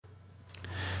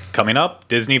Coming up,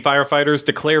 Disney firefighters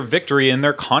declare victory in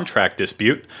their contract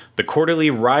dispute. The quarterly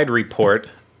ride report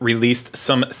released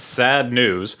some sad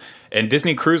news. And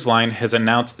Disney Cruise Line has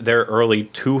announced their early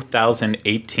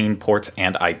 2018 ports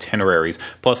and itineraries,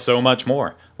 plus so much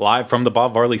more. Live from the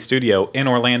Bob Varley studio in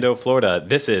Orlando, Florida,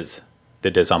 this is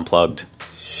The Diz Unplugged.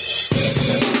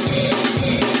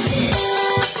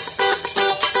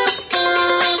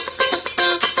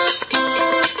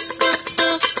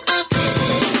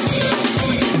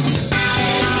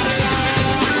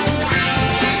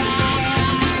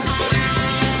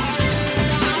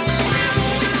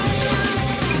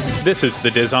 This is The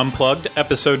Diz Unplugged,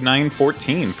 episode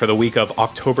 914 for the week of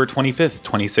October 25th,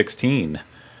 2016.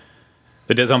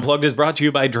 The Diz Unplugged is brought to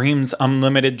you by Dreams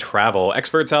Unlimited Travel,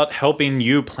 experts out helping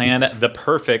you plan the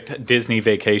perfect Disney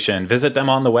vacation. Visit them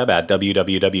on the web at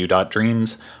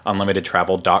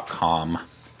www.dreamsunlimitedtravel.com.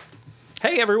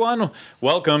 Hey everyone,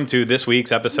 welcome to this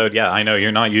week's episode. Yeah, I know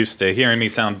you're not used to hearing me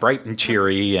sound bright and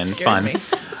cheery and fun. Me.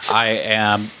 I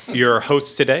am your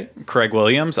host today, Craig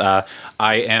Williams. I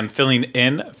am filling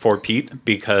in for Pete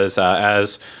because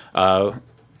as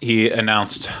he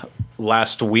announced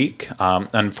last week,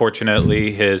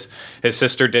 unfortunately his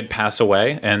sister did pass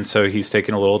away, and so he's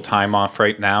taking a little time off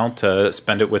right now to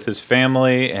spend it with his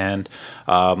family and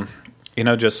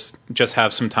just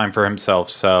have some time for himself.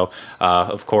 So,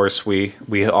 of course, we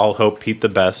all hope Pete the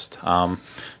best,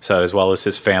 so as well as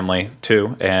his family,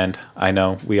 too. And I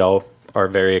know we all are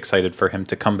very excited for him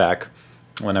to come back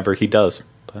whenever he does.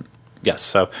 But yes,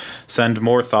 so send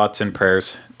more thoughts and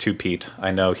prayers to Pete.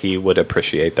 I know he would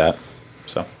appreciate that.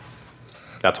 So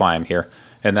that's why I'm here.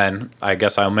 And then I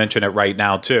guess I'll mention it right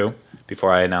now, too,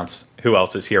 before I announce who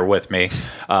else is here with me.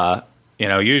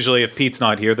 Usually if Pete's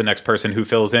not here, the next person who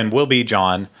fills in will be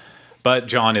John. But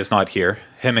John is not here.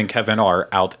 Him and Kevin are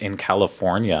out in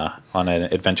California on an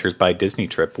Adventures by Disney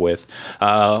trip with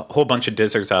a whole bunch of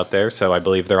Dizzers out there. So I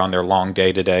believe they're on their long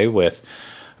day today with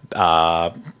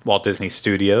Walt Disney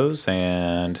Studios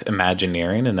and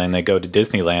Imagineering. And then they go to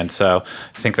Disneyland. So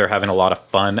I think they're having a lot of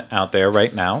fun out there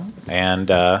right now.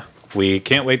 And we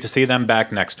can't wait to see them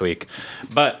back next week.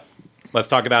 But let's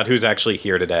talk about who's actually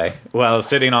here today. Well,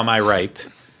 sitting on my right,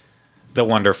 the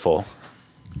wonderful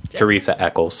Teresa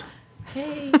Eccles.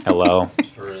 Hey. Hello.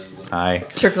 Hi.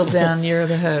 Trickle down, you're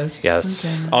the host.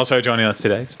 Yes. Okay. Also joining us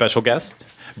today, special guest,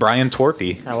 Brian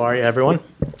Torpy. How are you, everyone?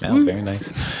 Oh, very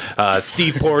nice.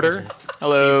 Steve Porter.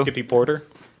 Hello. Skippy Porter.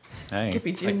 Hey.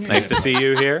 Skippy Jr. Nice to see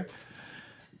you here.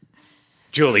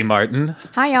 Julie Martin.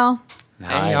 Hi, y'all.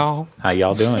 Hi. Hey, y'all. How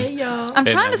y'all doing? Hey, y'all. I'm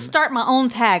trying then- to start my own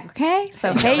tag, okay?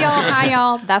 So, hey, y'all, hi,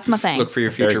 y'all. That's my thing. Look for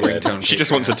your future Very good. ringtone. She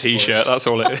just wants a T-shirt. That's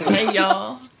all it is. Hey,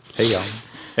 y'all. Hey, y'all.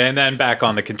 And then back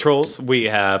on the controls, we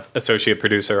have associate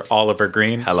producer Oliver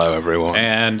Green. Hello, everyone.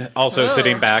 And also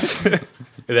sitting back,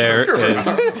 there is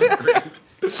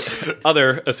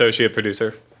other associate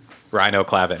producer, Rhino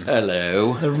Clavin.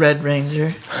 Hello. The Red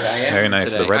Ranger. Very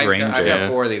nice, the Red Ranger. I've got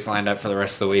 4 of these lined up for the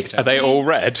rest of the week. Are they all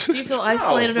red? Do you feel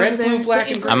isolated red, over there? blue, black,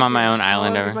 Don't you and feel green. I'm on my own all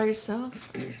island over over. by yourself?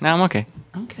 No, I'm okay.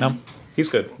 Okay. No, he's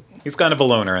good. He's kind of a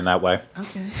loner in that way.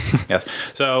 Okay. Yes.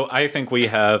 So I think we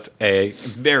have a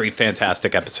very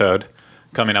fantastic episode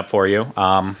coming up for you.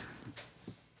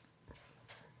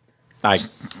 I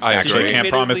actually agree. can't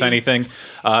promise anything.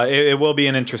 It will be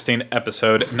an interesting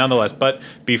episode nonetheless. But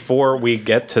before we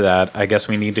get to that, I guess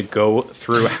we need to go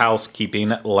through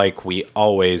housekeeping like we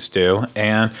always do.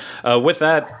 And with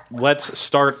that, let's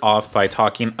start off by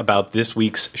talking about this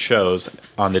week's shows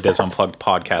on the Diz Unplugged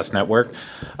podcast network.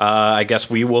 I guess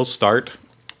we will start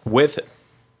with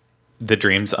the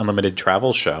Dreams Unlimited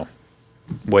Travel show,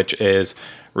 which is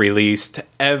released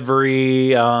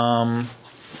every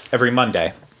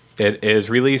Monday. It is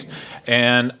released,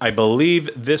 and I believe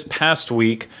this past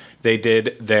week they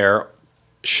did their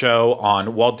show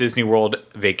on Walt Disney World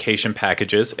vacation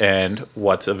packages and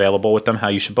what's available with them, how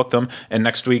you should book them. And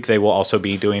next week they will also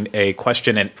be doing a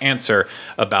question and answer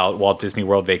about Walt Disney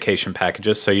World vacation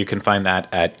packages. So you can find that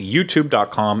at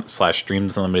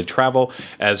youtube.com/dreamsunlimitedtravel,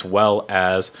 as well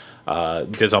as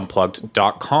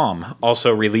DizUnplugged.com.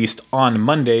 Also released on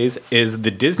Mondays is the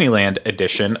Disneyland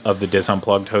edition of the Diz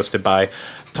Unplugged, hosted by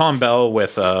Tom Bell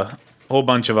with a whole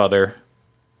bunch of other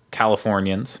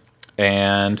Californians.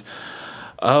 And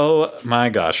oh my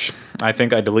gosh, I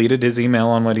think I deleted his email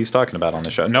on what he's talking about on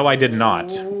the show. No, I did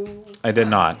not. I did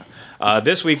not.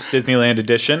 This week's Disneyland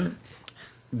edition,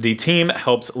 the team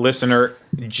helps listener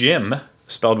Jim,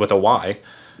 spelled with a Y,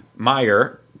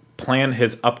 Meyer, plan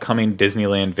his upcoming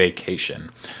Disneyland vacation.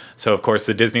 So, of course,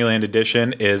 the Disneyland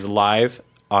edition is live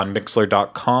on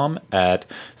Mixler.com at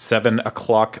 7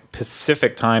 o'clock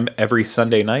Pacific time every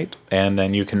Sunday night. And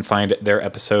then you can find their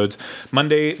episodes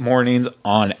Monday mornings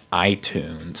on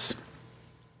iTunes.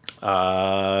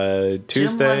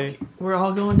 Tuesday. Gym, we're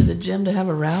all going to the gym to have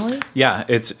a rally? Yeah,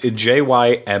 it's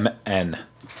JYMN.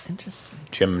 Interesting.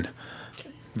 Gym.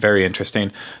 Very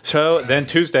interesting. So then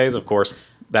Tuesdays, of course,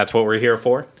 that's what we're here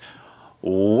for.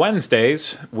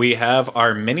 Wednesdays, we have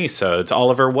our mini-sodes.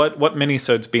 Oliver, what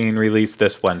mini-sode's being released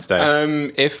this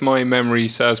Wednesday? If my memory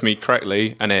serves me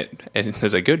correctly, and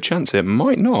there's a good chance it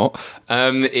might not,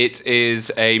 it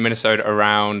is a minisode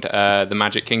around the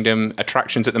Magic Kingdom,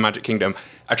 attractions at the Magic Kingdom.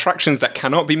 Attractions that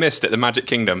cannot be missed at the Magic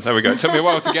Kingdom. There we go. It took me a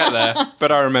while to get there,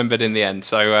 but I remembered in the end.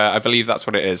 So I believe that's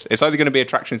what it is. It's either going to be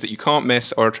attractions that you can't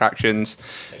miss or attractions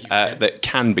that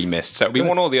can be missed. So it'll be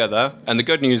one or the other. And the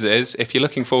good news is, if you're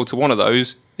looking forward to one of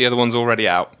those, the other one's already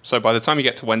out. So by the time you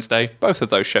get to Wednesday, both of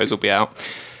those shows will be out.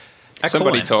 Excellent.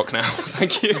 Somebody talk now.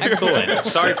 Thank you. Excellent.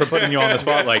 Sorry for putting you on the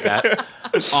spot like that.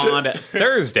 On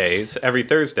Thursdays, every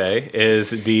Thursday, is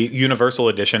the Universal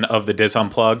edition of the Diz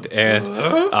Unplugged. And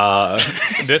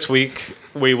this week,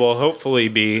 we will hopefully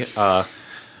be...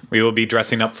 we will be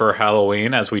dressing up for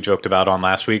Halloween, as we joked about on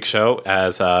last week's show,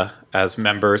 as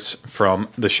members from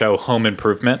the show Home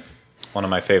Improvement, one of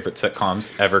my favorite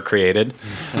sitcoms ever created.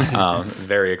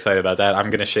 Very excited about that. I'm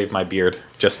going to shave my beard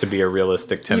just to be a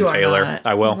realistic Tim You are Taylor. not.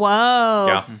 I will. Whoa.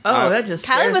 Yeah. Oh, that just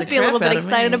Kylie scares must the be a little crap bit out of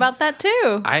excited me. about that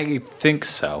too. I think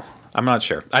so. I'm not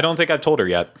sure. I don't think I've told her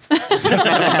yet.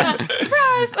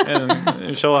 Surprise!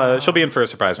 And she'll be in for a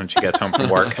surprise when she gets home from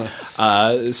work.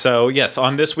 So yes,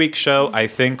 on this week's show, I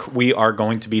think we are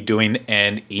going to be doing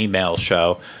an email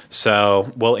show.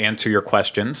 So we'll answer your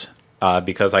questions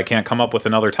because I can't come up with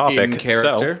another topic. In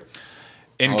character. So,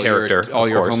 in character, all of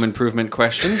your course. home improvement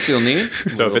questions you'll need.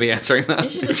 So if we'll be it's- answering You them.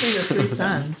 should just say your 3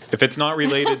 sons. If it's not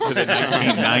related to the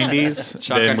 1990s,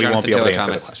 Shotgun then we won't be able to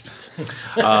answer Jonathan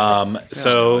the Taylor questions.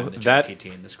 So that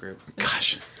in this group.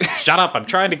 Gosh, shut up. I'm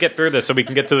trying to get through this so we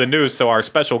can get to the news so our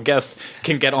special guest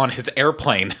can get on his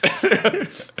airplane. He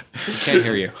can't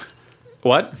hear you.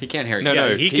 What? He can't hear you. No, Yeah,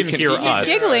 no, he he can can- hear he's us.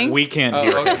 giggling. We can't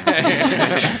hear him.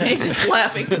 Okay. He's just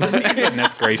laughing.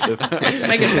 Goodness gracious. He's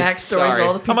making backstories Sorry. of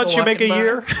all the people How much you make a walking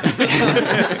year?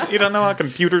 You don't know how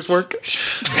computers work?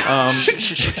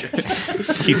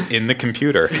 He's in the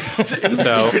computer.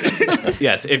 So,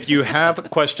 yes, if you have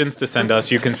questions to send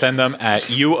us, you can send them at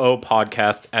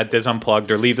uopodcast@disunplugged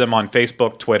or leave them on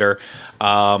Facebook, Twitter.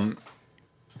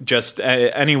 Just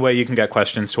any way you can get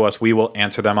questions to us, we will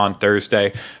answer them on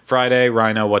Thursday. Friday,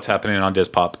 Rhino, what's happening on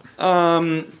Dispop?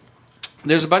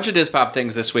 There's a bunch of Dispop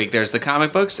things this week. There's the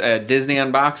comic books, Disney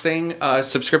unboxing,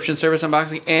 subscription service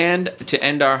unboxing, and to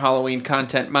end our Halloween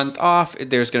content month off,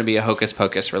 there's going to be a Hocus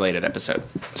Pocus related episode.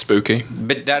 Spooky.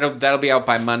 But that'll be out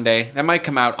by Monday. That might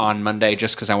come out on Monday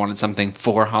just because I wanted something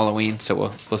for Halloween.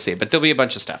 So we'll see. But there'll be a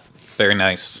bunch of stuff. Very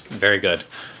nice. Very good.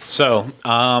 So,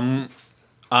 I'm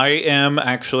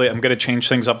going to change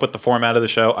things up with the format of the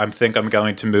show. I think I'm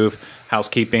going to move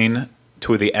housekeeping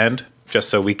to the end just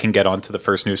so we can get on to the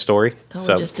first news story. Thought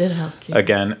So we just did housekeeping.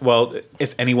 again, well,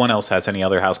 if anyone else has any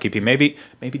other housekeeping, maybe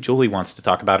Julie wants to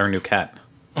talk about her new cat.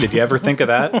 Did you ever think of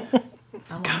that?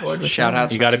 I'm on board with Shout that.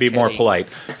 out. You got to be more Kitty. polite.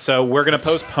 So we're going to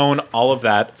postpone all of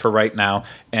that for right now,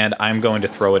 and I'm going to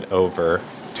throw it over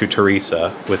to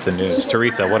Teresa with the news.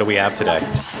 Teresa, what do we have today?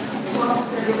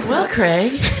 Well,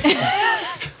 Craig.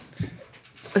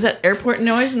 Was that airport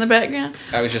noise in the background?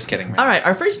 I was just kidding. All right,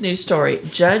 our first news story.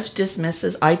 Judge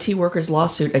dismisses IT workers'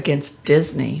 lawsuit against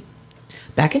Disney.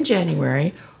 Back in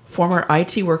January, former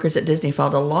IT workers at Disney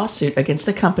filed a lawsuit against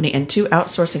the company and 2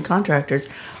 outsourcing contractors,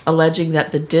 alleging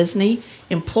that the Disney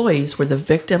employees were the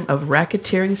victim of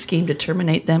racketeering scheme to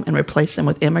terminate them and replace them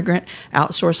with immigrant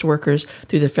outsourced workers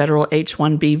through the federal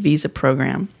H-1B visa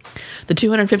program. The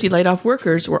 250 laid-off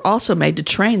workers were also made to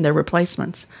train their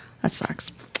replacements. That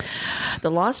sucks.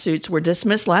 The lawsuits were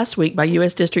dismissed last week by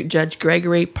U.S. District Judge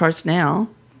Gregory Presnell,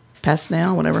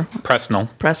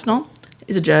 Presnell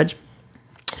is a judge.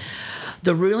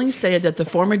 The ruling stated that the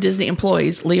former Disney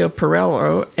employees, Leo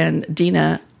Perello and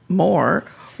Dina Moore,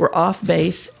 were off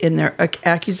base in their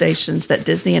accusations that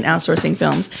Disney and outsourcing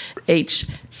films,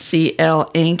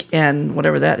 HCL Inc. and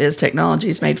whatever that is,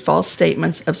 Technologies, made false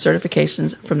statements of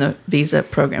certifications from the visa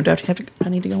program. Do I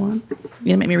need to go on? You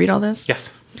gonna make me read all this?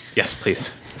 Yes. Yes,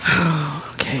 please.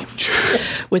 Okay.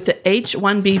 With the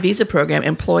H-1B visa program,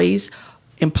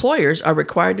 employers are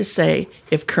required to say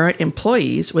if current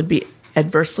employees would be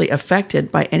adversely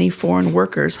affected by any foreign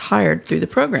workers hired through the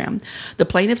program. The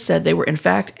plaintiffs said they were in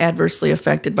fact adversely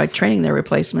affected by training their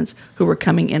replacements who were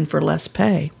coming in for less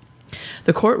pay.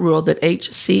 The court ruled that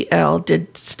HCL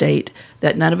did state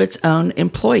that none of its own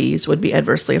employees would be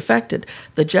adversely affected.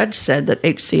 The judge said that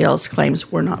HCL's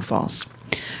claims were not false.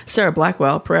 Sarah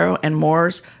Blackwell, Pereiro and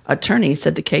Moore's attorney,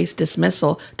 said the case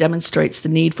dismissal demonstrates the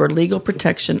need for legal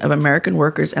protection of American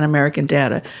workers and American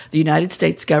data. The United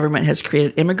States government has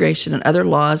created immigration and other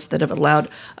laws that have allowed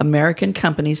American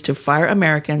companies to fire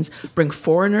Americans, bring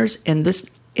foreigners in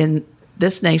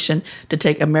this nation to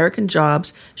take American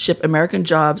jobs, ship American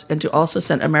jobs, and to also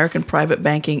send American private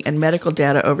banking and medical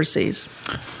data overseas.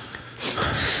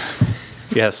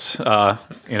 Yes,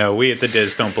 we at the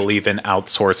Diz don't believe in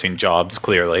outsourcing jobs,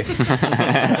 clearly.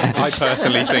 I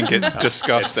personally think it's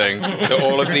disgusting that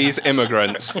all of these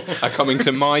immigrants are coming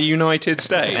to my United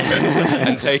States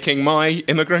and taking my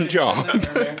immigrant job.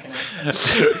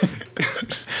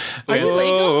 Are you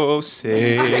legal? Oh,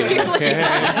 say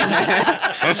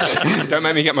don't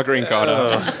make me get my green card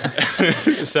out.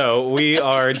 So we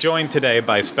are joined today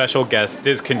by special guest,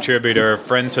 Diz contributor,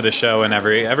 friend to the show, and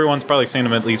everyone's probably seen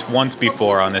him at least once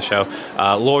before on this show,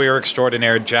 lawyer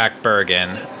extraordinaire Jack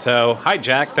Bergen. So, hi,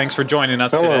 Jack. Thanks for joining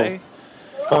us today.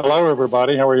 Hello,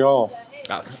 everybody. How are y'all?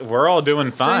 We're all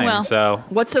doing fine. well. So,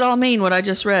 What's it all mean, what I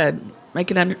just read?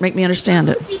 Make me understand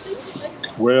it.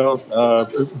 Well,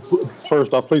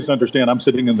 first off, please understand I'm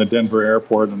sitting in the Denver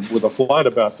airport and with a flight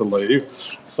about to leave,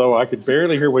 so I could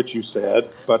barely hear what you said,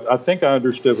 but I think I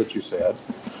understood what you said.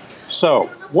 So,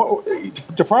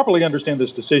 to properly understand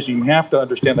this decision, you have to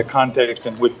understand the context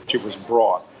in which it was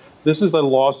brought. This is a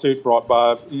lawsuit brought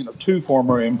by two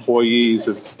former employees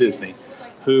of Disney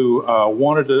who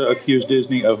wanted to accuse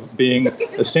Disney of being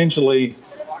essentially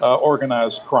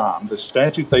organized crime. The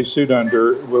statute they sued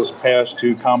under was passed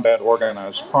to combat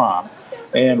organized crime.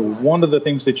 And one of the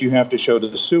things that you have to show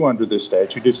to sue under this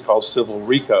statute is called civil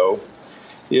RICO,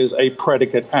 is a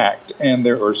predicate act. And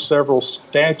there are several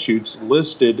statutes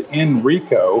listed in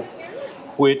RICO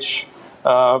which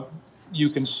you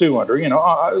can sue under.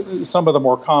 Some of the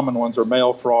more common ones are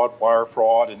mail fraud, wire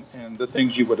fraud, and the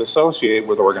things you would associate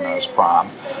with organized crime.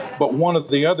 But one of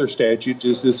the other statutes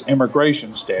is this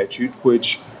immigration statute,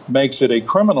 which makes it a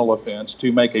criminal offense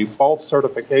to make a false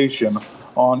certification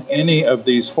on any of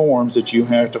these forms that you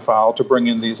have to file to bring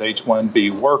in these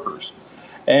H-1B workers.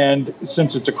 And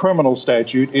since it's a criminal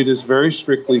statute, it is very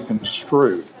strictly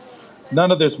construed.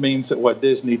 None of this means that what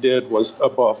Disney did was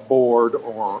above board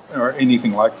or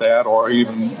anything like that, or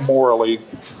even morally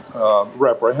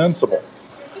reprehensible.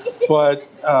 But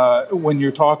when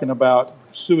you're talking about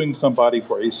suing somebody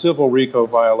for a civil RICO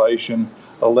violation,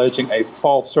 alleging a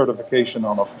false certification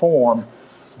on a form,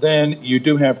 then you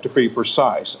do have to be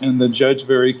precise. And the judge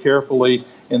very carefully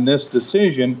in this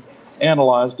decision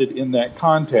analyzed it in that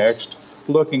context,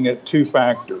 looking at two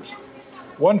factors.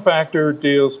 One factor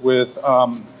deals with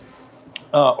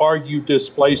are you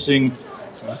displacing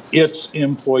its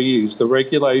employees? The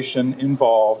regulation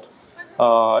involved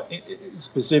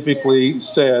specifically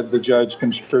said, the judge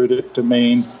construed it to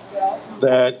mean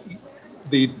that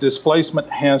the displacement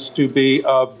has to be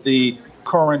of the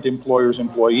current employer's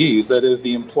employees, that is,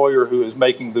 the employer who is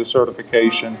making the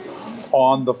certification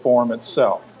on the form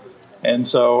itself. And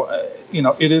so,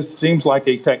 it seems like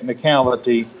a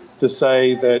technicality to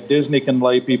say that Disney can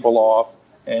lay people off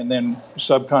and then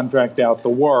subcontract out the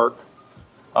work.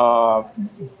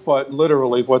 But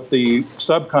literally what the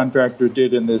subcontractor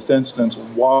did in this instance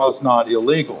was not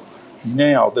illegal.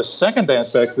 Now, the second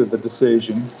aspect of the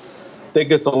decision that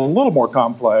gets a little more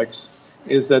complex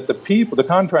is that the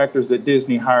contractors that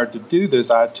Disney hired to do this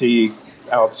IT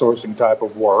outsourcing type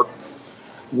of work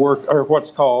are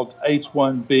what's called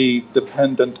H-1B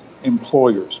dependent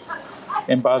employers.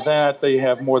 And by that, they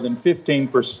have more than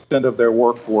 15% of their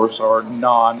workforce are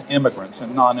non-immigrants.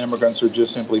 And non-immigrants are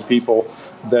just simply people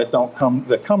that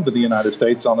come to the United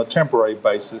States on a temporary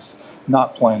basis,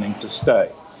 not planning to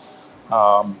stay.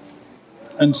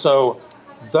 And so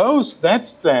that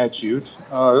statute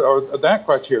or that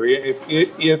criteria,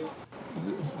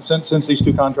 since these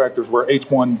two contractors were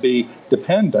H-1B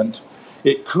dependent,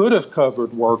 it could have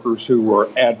covered workers who were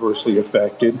adversely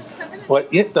affected,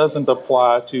 but it doesn't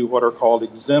apply to what are called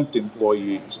exempt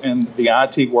employees. And the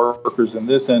IT workers in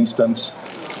this instance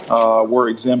were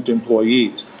exempt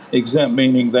employees. Exempt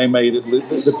meaning they made it,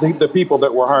 the people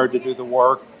that were hired to do the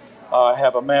work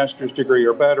have a master's degree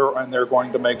or better, and they're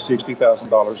going to make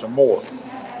 $60,000 or more.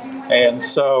 And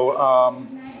so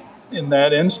in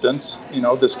that instance,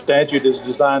 the statute is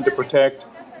designed to protect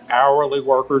hourly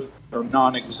workers or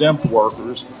non-exempt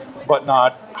workers, but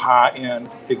not high-end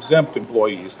exempt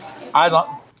employees.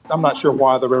 I'm not sure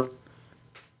why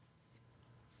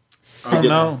Oh,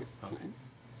 no.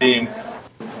 being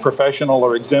professional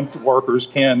or exempt workers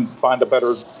can find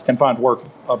work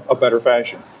a better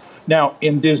fashion. Now,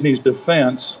 in Disney's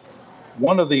defense,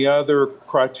 one of the other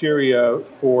criteria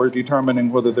for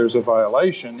determining whether there's a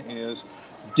violation is,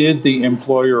 did the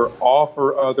employer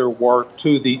offer other work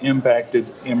to the impacted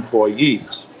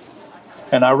employees?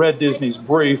 And I read Disney's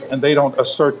brief, and they don't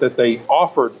assert that they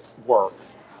offered work.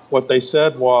 What they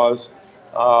said was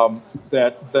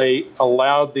that they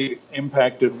allowed the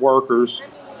impacted workers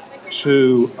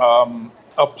to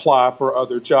apply for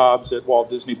other jobs at Walt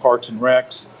Disney Parks and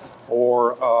Recs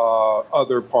or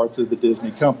other parts of the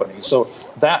Disney company. So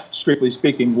that, strictly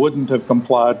speaking, wouldn't have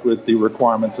complied with the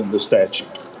requirements in the statute.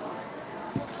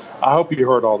 I hope you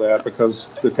heard all that, because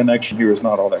the connection here is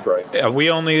not all that great. Yeah,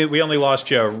 we only lost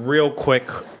you a real quick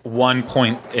one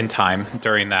point in time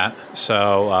during that,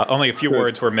 so only a few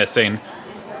words were missing.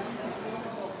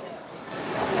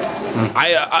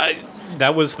 I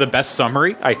that was the best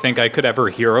summary I think I could ever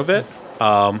hear of it.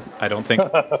 I don't think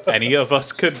any of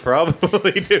us could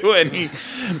probably do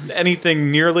anything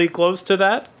nearly close to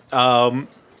that.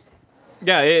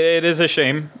 Yeah, it is a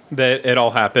shame that it all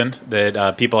happened,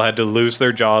 that people had to lose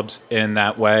their jobs in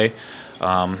that way.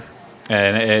 And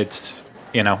it's,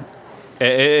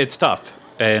 it's tough.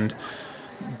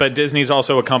 But Disney's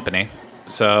also a company,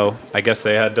 so I guess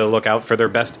they had to look out for their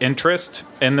best interest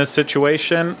in this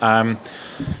situation.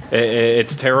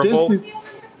 It's terrible.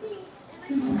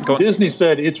 Disney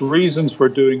said its reasons for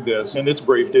doing this, in its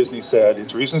brief, Disney said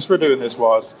its reasons for doing this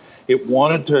was it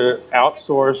wanted to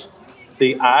outsource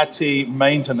the IT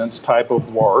maintenance type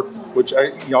of work, which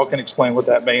y'all can explain what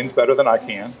that means better than I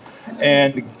can,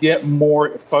 and get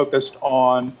more focused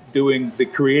on doing the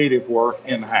creative work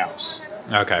in-house.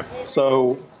 Okay.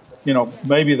 So,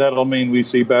 maybe that'll mean we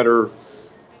see better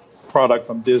product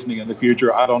from Disney in the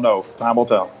future. I don't know. Time will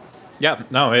tell. Yeah,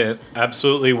 no, it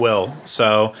absolutely will.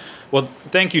 So, well,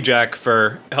 thank you, Jack,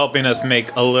 for helping us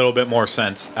make a little bit more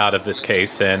sense out of this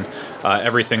case and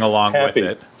everything along with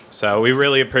it. So we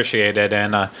really appreciate it,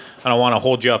 and I don't want to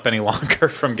hold you up any longer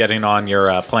from getting on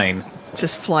your plane.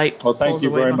 Just flight. Well, thank you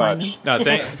very much. No,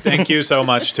 thank you so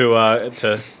much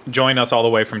to join us all the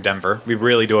way from Denver. We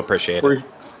really do appreciate it. We're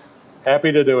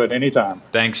happy to do it anytime.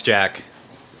 Thanks, Jack.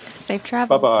 Safe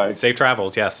travels. Bye-bye. Safe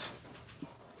travels, yes.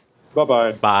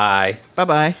 Bye-bye. Bye.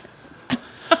 Bye-bye.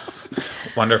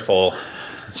 Wonderful.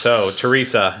 So,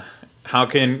 Teresa, how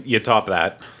can you top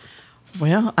that?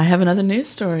 Well, I have another news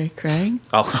story, Craig.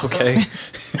 Oh, okay.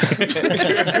 You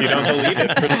don't believe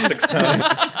it for the sixth time.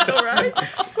 All right.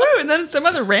 Woo, and then some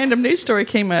other random news story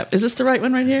came up. Is this the right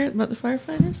one right here about the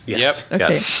firefighters? Yes. Yep.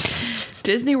 Okay. Yes.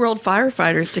 Disney World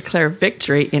firefighters declare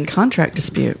victory in contract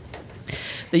dispute.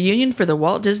 The union for the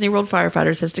Walt Disney World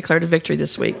firefighters has declared a victory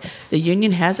this week. The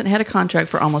union hasn't had a contract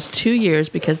for almost 2 years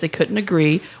because they couldn't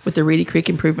agree with the Reedy Creek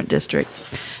Improvement District.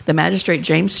 The magistrate,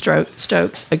 James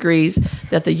Stokes, agrees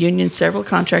that the union's several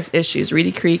contracts issues.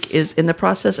 Reedy Creek is in the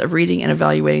process of reading and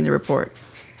evaluating the report.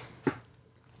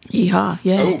 Yeehaw,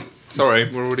 yay. Oh, sorry,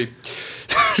 we're already...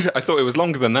 I thought it was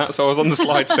longer than that, so I was on the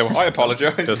slide still. I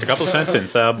apologise. Just a couple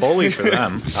sentences. Bully for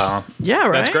them. Yeah,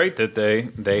 right? That's great that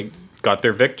they got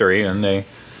their victory and they...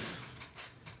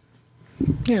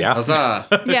 Yeah. Huzzah.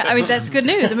 Yeah, I mean, that's good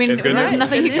news. I mean, It's good there's news.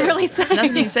 nothing you can really say.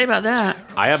 Nothing you can say about that.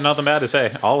 I have nothing bad to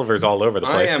say. Oliver's all over the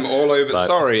I place. am all over. But-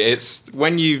 Sorry, it's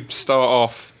when you start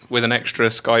off with an extra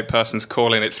Skype person to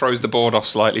call in, it throws the board off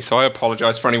slightly. So I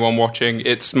apologise for anyone watching.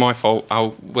 It's my fault.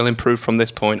 I will improve from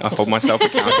this point. I hold myself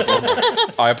accountable.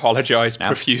 I apologise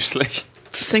profusely.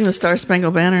 Sing the Star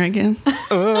Spangled Banner again.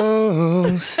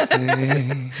 Oh, say,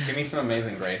 Give me some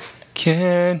Amazing Grace.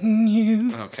 can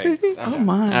you? Okay. Oh,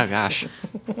 my. Oh, gosh.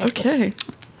 Okay.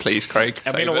 Please, Craig.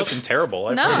 I mean, it wasn't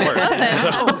terrible. No, it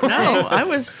wasn't. No, I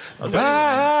was...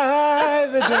 By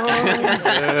the dawn's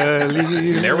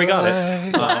early There we got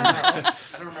it. I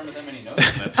don't remember that many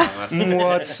notes in that song last night.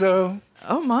 What's so?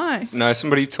 Oh, my. No,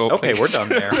 somebody talk. Okay, please. we're done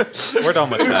there. We're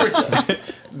done with that.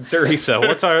 Teresa,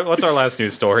 what's our last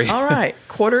news story? All right.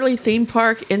 Quarterly theme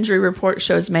park injury report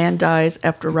shows man dies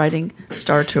after riding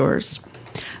Star Tours.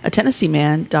 A Tennessee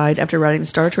man died after riding the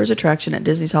Star Tours attraction at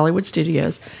Disney's Hollywood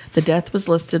Studios. The death was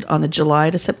listed on the July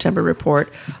to September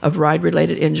report of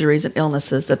ride-related injuries and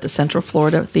illnesses that the Central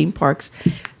Florida theme parks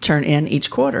turn in each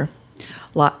quarter.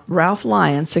 Ralph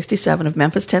Lyon, 67, of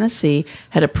Memphis, Tennessee,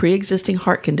 had a pre-existing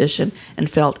heart condition and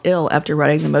felt ill after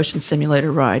riding the motion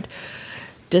simulator ride.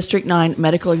 District 9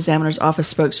 Medical Examiner's Office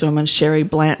spokeswoman Sherry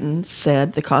Blanton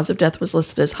said the cause of death was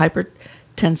listed as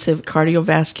hypertensive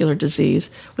cardiovascular disease,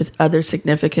 with other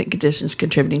significant conditions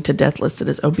contributing to death listed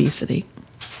as obesity.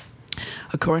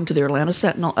 According to the Orlando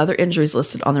Sentinel, other injuries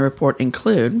listed on the report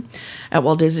include, at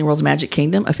Walt Disney World's Magic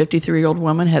Kingdom, a 53-year-old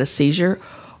woman had a seizure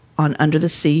on Under the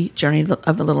Sea, Journey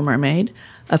of the Little Mermaid.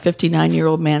 A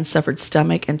 59-year-old man suffered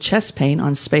stomach and chest pain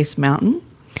on Space Mountain.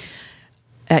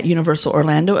 At Universal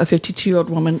Orlando, a 52-year-old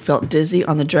woman felt dizzy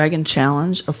on the Dragon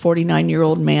Challenge. A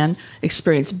 49-year-old man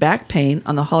experienced back pain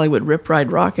on the Hollywood Rip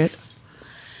Ride Rocket.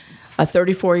 A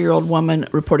 34-year-old woman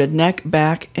reported neck,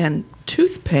 back, and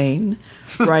tooth pain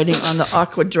riding on the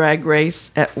Aqua Drag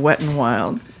Race at Wet n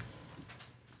Wild.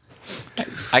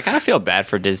 I kind of feel bad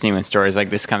for Disney when stories like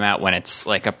this come out when it's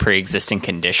like a pre-existing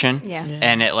condition. Yeah.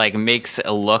 And it like makes it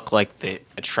look like the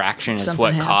attraction is Something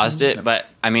what happened. caused it. But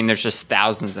I mean, there's just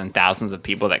thousands and thousands of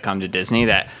people that come to Disney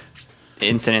that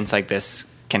incidents like this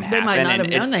can They happen. might not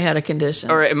and have known they had a condition.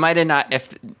 or it might have not.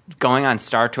 If going on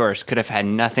Star Tours could have had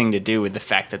nothing to do with the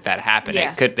fact that happened.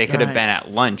 Yeah. They could have Right. been at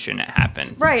lunch and it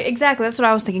happened. Right, exactly. That's what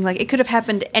I was thinking. Like, it could have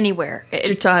happened anywhere. It's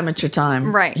your time, it's your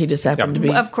time. Right. He just happened to be.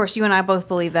 Of course, you and I both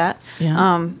believe that.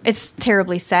 Yeah. It's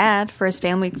terribly sad for his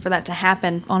family for that to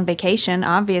happen on vacation,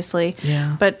 obviously.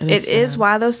 Yeah, But it it is is sad.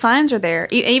 why those signs are there.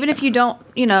 Even if you don't,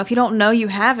 if you don't know you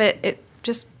have it,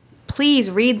 just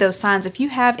please read those signs. If you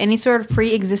have any sort of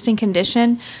pre-existing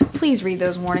condition, please read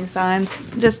those warning signs.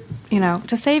 Just,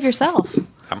 to save yourself.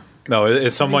 No,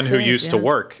 as someone who safe, used to yeah.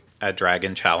 work at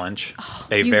Dragon Challenge,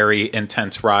 a you- very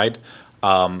intense ride.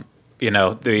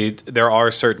 There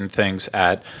are certain things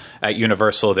at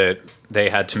Universal that they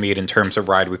had to meet in terms of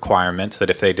ride requirements. That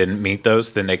if they didn't meet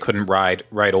those, then they couldn't ride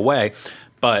right away.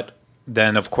 But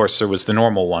then, of course, there was the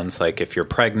normal ones, like if you're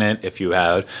pregnant, if you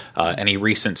have any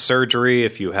recent surgery,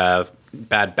 if you have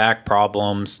bad back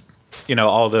problems,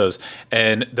 all those.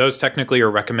 And those technically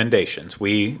are recommendations.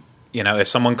 If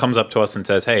someone comes up to us and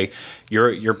says, "Hey,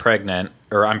 you're pregnant,"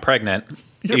 or "I'm pregnant,"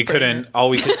 all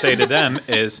we could say to them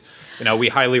is, we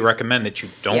highly recommend that you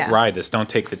don't Yeah. ride this, don't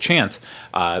take the chance.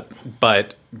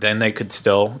 But then they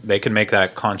can make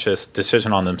that conscious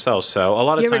decision on themselves. So a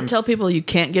lot of You ever times, tell people you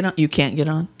can't get on? You can't get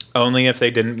on. only if they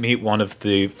didn't meet one of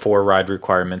the 4 ride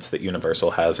requirements that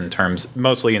Universal has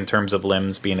mostly in terms of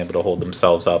limbs being able to hold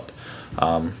themselves up.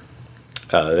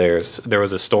 There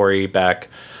was a story back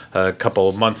a couple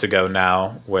of months ago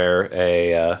now where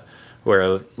a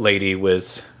lady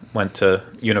went to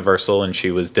Universal and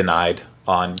she was denied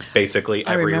on basically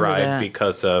I every remember ride that.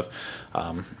 because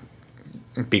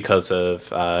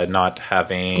of not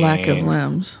having Lack of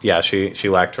limbs. Yeah, she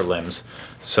lacked her limbs.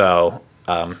 So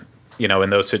in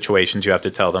those situations you have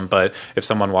to tell them. But if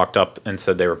someone walked up and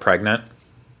said they were pregnant,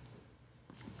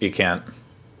 you can't.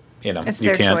 It's you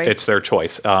their can't. choice. It's their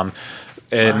choice. And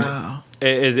Wow.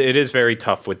 it is very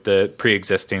tough with the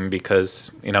pre-existing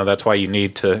because that's why you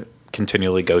need to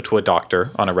continually go to a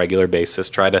doctor on a regular basis.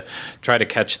 Try to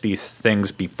catch these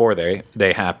things before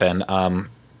they happen.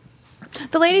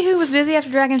 The lady who was dizzy after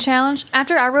Dragon Challenge,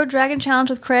 after I rode Dragon Challenge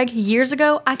with Craig years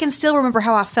ago, I can still remember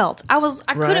how I felt. I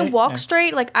couldn't Right. walk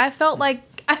straight. Like, I felt like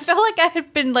I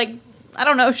had been, like, I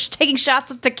don't know, taking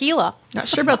shots of tequila. Not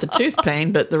sure about the tooth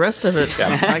pain, but the rest of it,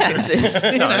 I can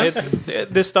do. No,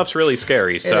 this stuff's really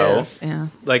scary. So, It is, yeah.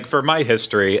 like for my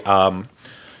history,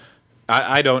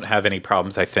 I don't have any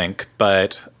problems, I think.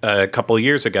 But a couple of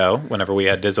years ago, whenever we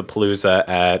had Dizzapalooza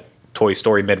at Toy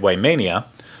Story Midway Mania,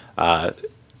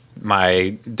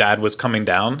 my dad was coming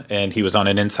down and he was on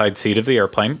an inside seat of the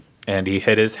airplane and he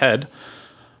hit his head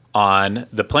on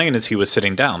the plane as he was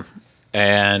sitting down.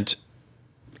 And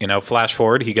flash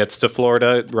forward, he gets to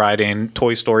Florida riding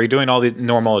Toy Story, doing all the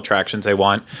normal attractions they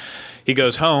want. He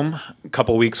goes home a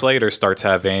couple weeks later, starts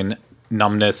having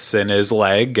numbness in his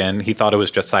leg, and he thought it was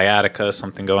just sciatica,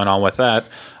 something going on with that.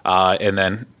 And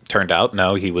then turned out,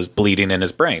 no, he was bleeding in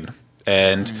his brain.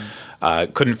 And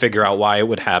couldn't figure out why it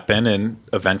would happen. And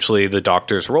eventually the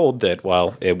doctors rolled that,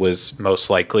 well, it was most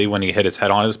likely when he hit his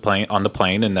head on the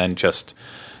plane, and then just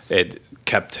it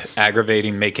kept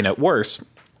aggravating, making it worse.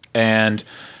 And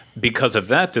because of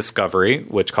that discovery,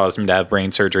 which caused him to have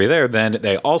brain surgery there, then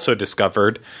they also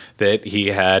discovered that he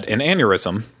had an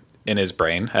aneurysm in his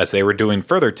brain as they were doing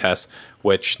further tests,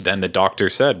 which then the doctor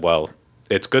said, well,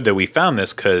 it's good that we found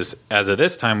this because as of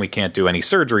this time, we can't do any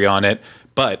surgery on it.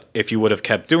 But if you would have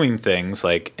kept doing things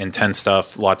like intense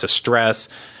stuff, lots of stress,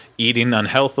 eating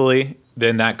unhealthily,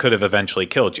 then that could have eventually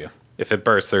killed you. If it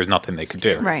bursts, there's nothing they could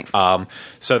do. Right.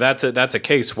 So that's a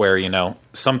case where,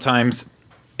 sometimes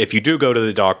if you do go to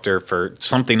the doctor for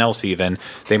something else even,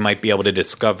 they might be able to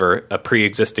discover a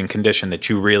pre-existing condition that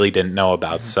you really didn't know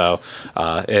about. So,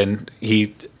 and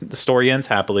the story ends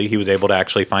happily. He was able to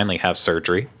actually finally have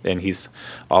surgery, and he's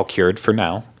all cured for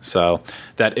now. So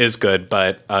that is good,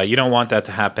 but you don't want that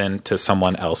to happen to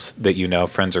someone else that you know,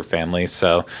 friends or family.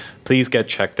 So please get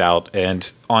checked out,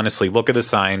 and honestly, look at the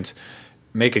signs.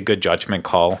 Make a good judgment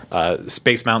call.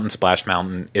 Space Mountain, Splash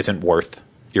Mountain isn't worth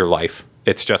your life.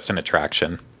 it's just an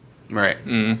attraction. Right.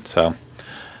 So,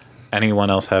 anyone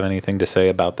else have anything to say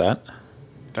about that?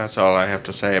 That's all I have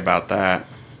to say about that.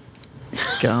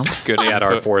 Gump. Good. We had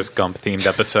our input. Forrest Gump themed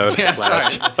episode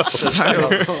last show.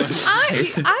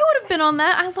 I would have been on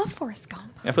that. I love Forrest Gump.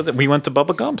 Yeah, but we went to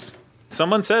Bubba Gump's.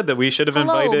 Someone said that we should have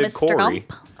Hello, invited Mr. Corey.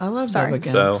 Gump. I love Sorry. Bubba Gump.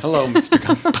 So, Hello,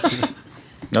 Mr. Gump.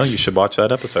 no, you should watch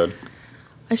that episode.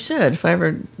 I should if I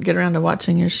ever get around to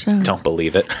watching your show. Don't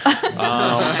believe it.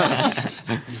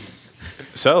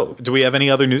 So, do we have any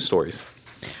other news stories?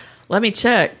 Let me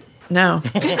check. No.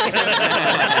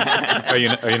 Are you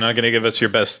not going to give us your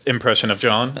best impression of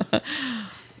John?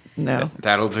 No.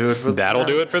 That'll do it for That'll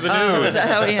do it for the news. Is that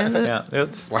how he ends it? Yeah,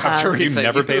 it's Wow, you Teresa,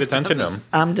 never you paid could've attention to done him.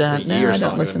 I'm done. No, years I don't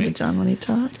longer listen than to me. John when he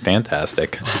talks.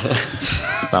 Fantastic.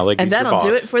 It's not like And he's your that'll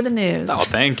do boss. it for the news. Oh,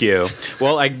 thank you.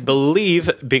 Well, I believe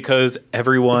because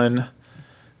everyone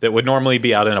that would normally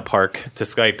be out in a park to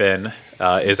Skype in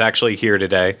is actually here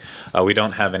today. We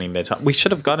don't have any mid. We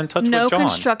should have got in touch No with John.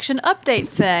 construction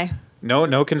updates today. No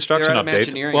They're construction out of updates.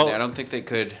 engineering. Well, I don't think they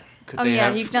could. Could Oh they yeah,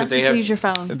 have, you're could not they supposed have, to use your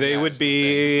phone. they Yeah, I would was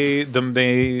be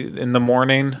in the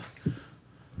morning.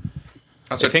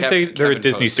 Also, I think they're Kevin at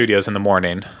Disney posted. Studios in the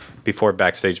morning before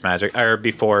Backstage Magic or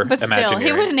before But still, Imagineering.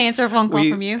 he wouldn't answer a phone call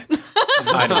We- from you.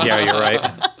 Yeah, you're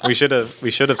right. We should have On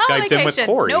Skyped in with vacation.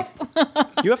 Corey. Nope.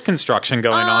 You have construction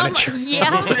going on at your. Yeah.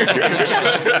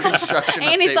 Construction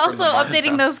And he's update also from the Martin's updating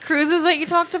house. those cruises that you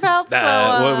talked about. So,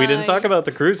 Well, we didn't talk about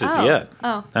the cruises oh, yet.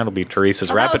 oh. That'll be Teresa's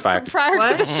That rapid was fire. prior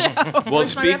What? to the show. Well,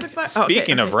 Where's my rapid fire? Oh, okay,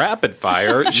 speaking of okay. rapid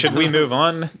fire, should we move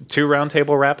on to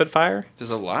roundtable rapid fire?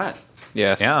 There's a lot.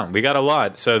 Yes. Yeah, we got a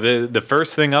lot. So the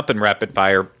first thing up in rapid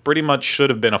fire pretty much should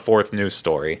have been a fourth news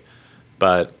story,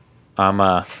 but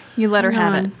You let her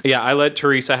have it. yeah, I let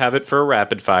Teresa have it for a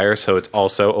rapid fire, so it's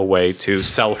also a way to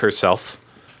sell herself.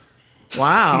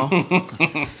 Wow.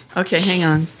 Okay, hang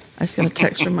on. I just got a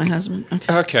text from my husband.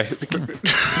 Okay. Okay.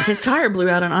 His tire blew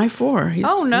out on I-4. He's,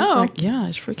 Oh, no. He's like, yeah,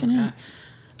 he's freaking out.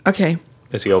 Okay.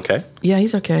 Is he okay? Yeah,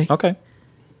 he's okay. Okay.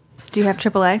 Do you have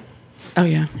AAA? Oh,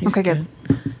 yeah. He's Okay, good.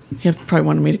 He probably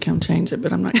wanted me to come change it,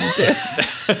 but I'm not going to do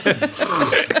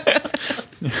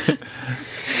it.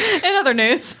 In other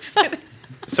news.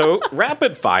 So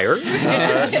rapid fire.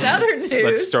 In other news.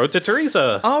 Let's throw it to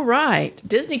Teresa. All right.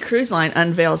 Disney Cruise Line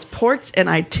unveils ports and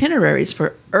itineraries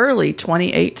for early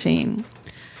 2018.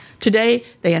 Today,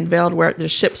 they unveiled where the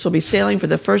ships will be sailing for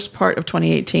the first part of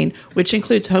 2018, which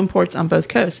includes home ports on both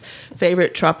coasts.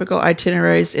 Favorite tropical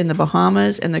itineraries in the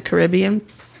Bahamas and the Caribbean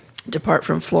depart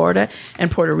from Florida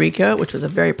and Puerto Rico, which was a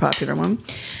very popular one,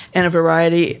 and a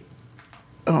variety.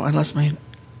 Oh, I lost my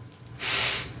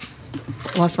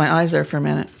eyes there for a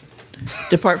minute.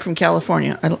 Depart from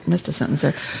California. I missed a sentence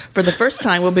there. For the first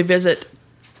time, we'll be visit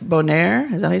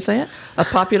Bonaire. Is that how you say it? A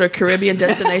popular Caribbean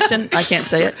destination. I can't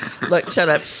say it. Look, shut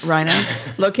up, Rhino.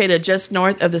 Located just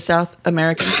north of the South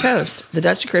American coast. The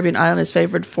Dutch Caribbean island is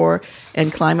favored for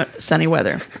and climate sunny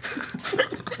weather.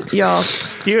 Y'all,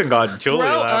 You and God, Julie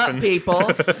grow laughing. up,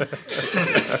 people.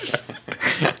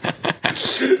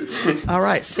 All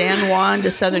right, San Juan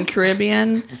to Southern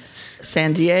Caribbean,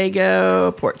 San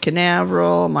Diego, Port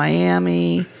Canaveral,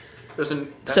 Miami.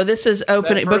 So this is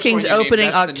opening. that first Bookings one you named,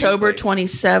 opening that's the new October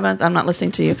place. 27th. I'm not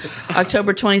listening to you.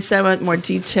 October 27th. More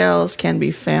details can be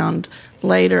found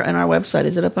later on our website.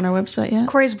 Is it up on our website yet?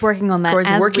 Corey's working on that. Corey's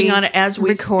as working we on it as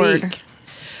we record. speak.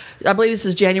 I believe this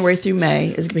is January through May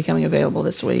is becoming available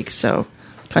this week. So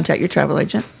contact your travel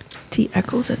agent. T.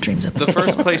 Eccles at Dreams of The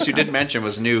first place you did mention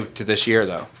was new to this year,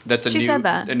 though. That's a She new. said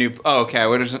that. A new. Oh, okay. I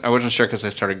wasn't sure because I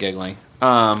started giggling.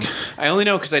 I only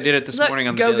know because I did it this Look, morning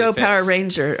on the Go Daily Go Fix. Power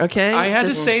Ranger. Okay, I had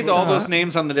Just to say all those stop.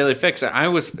 names on the Daily Fix. I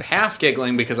was half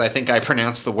giggling because I think I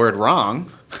pronounced the word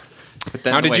wrong. But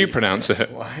then How the did way- you pronounce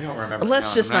it? Well, I don't remember.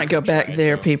 Let's now, just I'm not go gonna back try,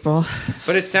 there, so. people.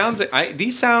 But it sounds.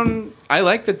 These sound. I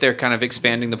like that they're kind of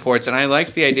expanding the ports, and I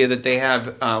liked the idea that they have.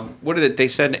 What did it? They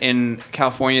said in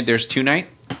California there's 2-night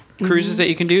cruises that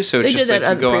you can do. So it's They just did that like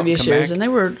you other go out and previous come years, back. and they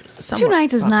were 2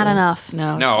 nights is not enough.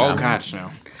 No, No, it's oh not. gosh,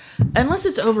 no. Unless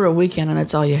it's over a weekend and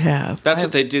that's all you have. That's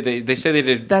what they do. They say they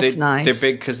did. That's nice.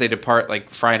 They're big because they depart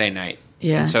like Friday night.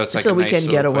 Yeah, And so it's like a a nice weekend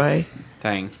little quick getaway.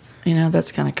 thing. You know,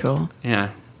 that's kind of cool. Yeah.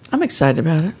 I'm excited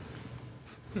about it.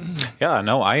 Yeah,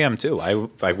 no, I am too. I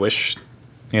wish,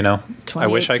 I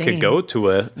wish I could 2018. go to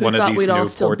Who one of thought these we'd new all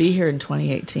still ports. be here in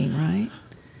 2018, right?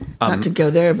 Not to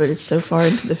go there, but it's so far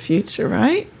into the future,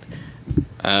 right?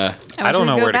 I don't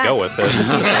know where to go with this.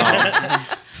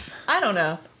 I don't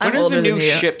know. When I'm are older the new than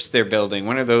you. ships they're building?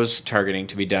 When are those targeting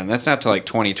to be done? That's not till like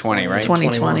 2020, right?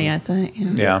 2020, I think.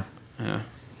 Yeah. Yeah.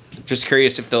 Just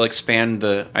curious if they'll expand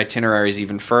the itineraries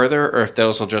even further, or if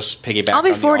those will just piggyback I'll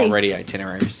be on 40. the already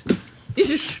itineraries. You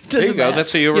just did There you the go. math.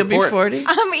 That's what you'll You'll be report. 40.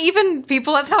 Even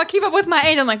people, that's how I keep up with my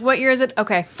age. I'm like, what year is it?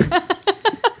 Okay.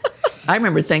 I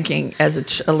remember thinking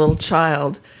as a little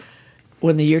child,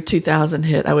 when the year 2000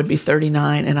 hit, I would be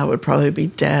 39 and I would probably be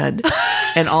dead.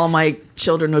 And all my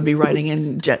children would be riding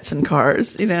in jets and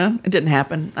cars. It didn't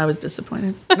happen. I was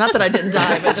disappointed. Not that I didn't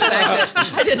die, but the fact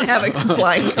that I didn't have a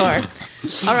flying car.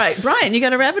 All right, Brian, you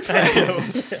got a rapid fire?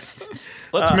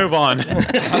 Let's move on.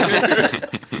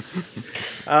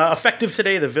 Effective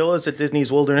today, the villas at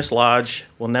Disney's Wilderness Lodge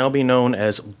will now be known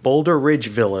as Boulder Ridge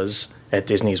Villas at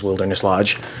Disney's Wilderness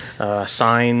Lodge.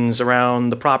 Signs around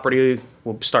the property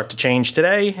will start to change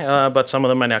today, but some of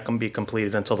them might not be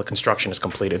completed until the construction is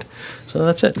completed. So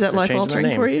that's it. Is that They're changing life-altering the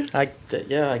name. for you?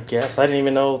 I guess. I didn't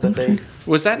even know that they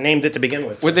Was that named it to begin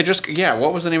with. Would they just? Yeah.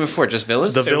 What was the name before? Just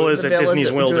villas. The villas The at villas Disney's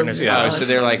at Wilderness Disney's Lodge. Oh, so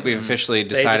they're like we've officially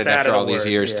decided added after a all these word,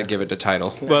 years to yeah. give it a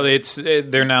title. Well,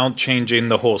 they're now changing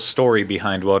the whole story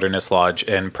behind Wilderness Lodge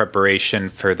in preparation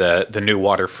for the new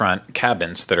waterfront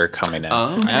cabins that are coming in.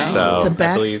 Oh. So It's a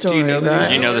I believe- backstory, Do you know the right?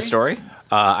 Do you know the story?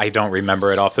 I don't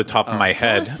remember it off the top of my Tell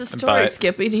head. us the story, but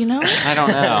Skippy. Do you know it? I don't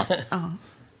know.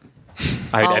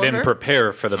 I Oliver? didn't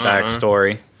prepare for the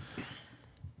backstory.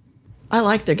 I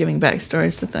like they're giving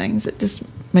backstories to things. It just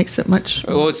makes it much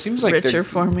Well, it seems like richer they're-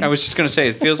 for me. I was just going to say,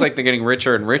 it feels like they're getting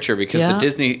richer and richer because Yeah. the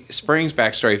Disney Springs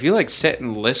backstory. If you sit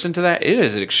and listen to that, it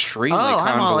is extremely I'm all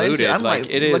convoluted. into it. I'm like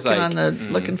it is looking on the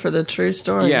looking for the true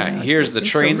story. yeah. Like, Here's this the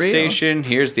seems so train real. station.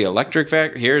 Here's the electric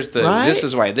factory. Here's the. Right? This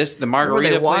is why the Where margarita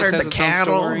they place watered has the its own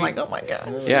cattle. story. I'm like, oh my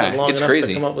god, Yeah, Long it's enough crazy.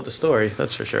 to come up with a story,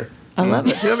 that's for sure. I love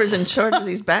it. Whoever's in charge of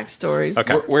these backstories.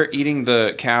 Okay. We're eating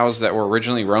the cows that were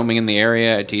originally roaming in the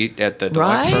area to eat at the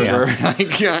Right?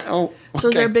 Deluxe Burger. So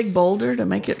is there a big boulder to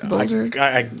make it bolder?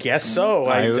 I guess so.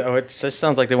 It just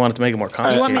sounds like they wanted to make it more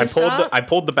You want me complicated. to stop? I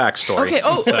pulled the backstory. Okay.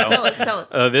 Oh, So, tell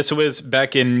us. this was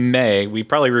back in May. We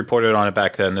probably reported on it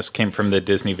back then. This came from the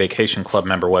Disney Vacation Club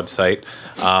member website.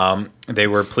 They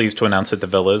were pleased to announce that the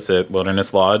villas at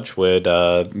Wilderness Lodge would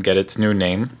get its new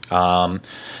name.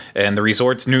 And the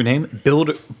resort's new name,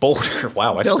 Boulder.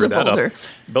 Wow, I screwed that Boulder.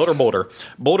 up.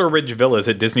 Boulder Ridge Villas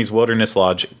at Disney's Wilderness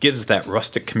Lodge gives that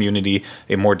rustic community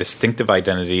a more distinctive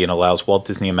identity and allows Walt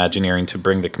Disney Imagineering to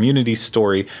bring the community's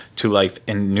story to life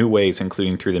in new ways,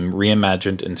 including through the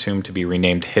reimagined and soon to be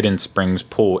renamed Hidden Springs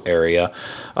Pool area.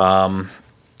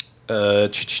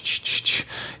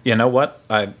 You know what?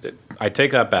 I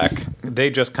take that back. They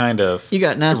just kind of You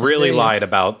got nothing, really do you? lied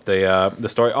about the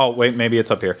story. Oh wait, maybe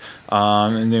it's up here.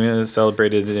 And they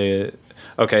celebrated.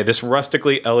 Okay, this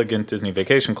rustically elegant Disney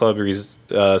Vacation Club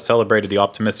celebrated the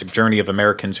optimistic journey of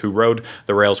Americans who rode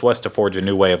the rails west to forge a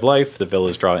new way of life. The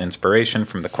villas draw inspiration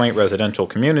from the quaint residential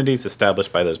communities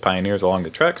established by those pioneers along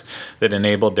the treks that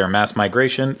enabled their mass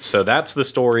migration. So that's the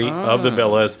story of the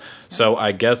villas. So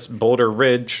I guess Boulder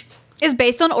Ridge. Is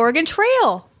based on Oregon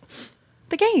Trail,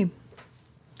 the game.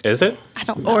 Is it? I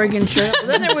don't know. Oregon Trail.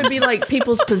 Then there would be like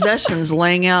people's possessions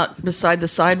laying out beside the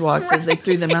sidewalks as they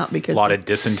threw them out because A lot of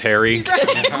dysentery,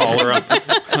 cholera.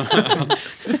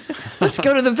 let's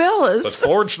go to the villas. Let's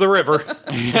forge the river.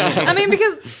 I mean,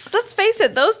 because let's face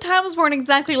it, those times weren't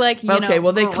exactly like, Okay,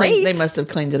 well they great. must have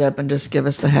cleaned it up and just give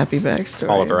us the happy backstory.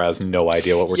 Oliver has no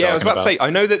idea what we're Yeah, I was talking about to say, I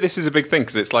know that this is a big thing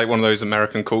because it's like one of those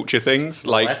American culture things.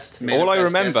 Like, West all I Manifest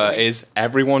remember Destiny. is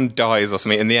everyone dies or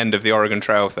something in the end of the Oregon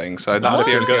Trail thing. So that's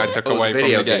the only thing I took Oh, the away from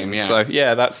video the game. game, yeah. So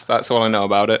yeah, that's all I know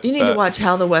about it. You need to watch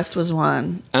How the West Was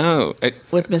Won Oh,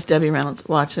 with Miss Debbie Reynolds.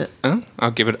 Watch it.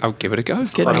 I'll give it a go.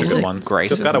 Good about. music. Good ones. Grace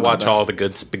Just got to is watch another. all the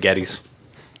good spaghettis.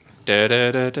 Good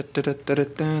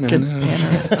banner.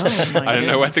 Oh, my I don't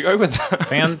know where to go with that.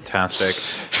 Fantastic.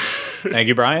 Thank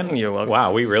you, Brian. You're welcome.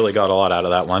 Wow, we really got a lot out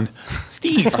of that one.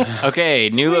 Steve. Okay,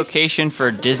 new location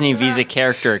for Disney Visa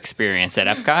character experience at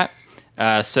Epcot.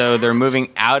 So they're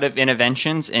moving out of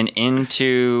Interventions and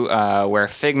into where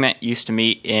Figment used to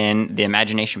meet in the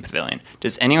Imagination Pavilion.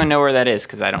 Does anyone know where that is?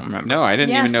 Because I don't remember. No, I didn't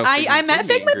Yes, even know. I met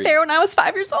Figment there when I was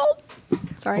 5 years old.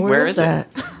 Sorry. Where is that?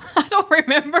 I don't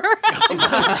remember.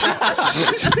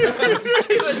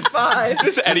 She was 5.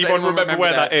 Does anyone remember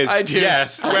where that is? I do.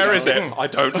 Yes. Where is it? I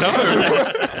don't know.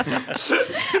 I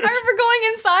remember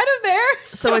going inside of there.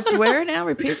 So it's where now?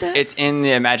 Repeat that. It's in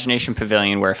the Imagination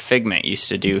Pavilion where Figment used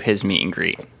to do his meet and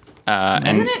greet. And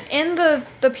Isn't it in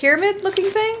the pyramid looking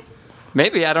thing?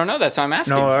 maybe, I don't know. That's why I'm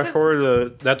asking. No,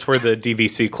 that's where the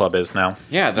DVC club is now.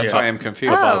 Yeah, that's Yeah. why I'm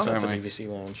confused. Oh. That's a DVC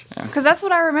lounge. Because that's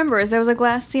what I remember is there was a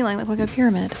glass ceiling that looked like a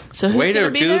pyramid. So who's Way going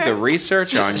to be do there? the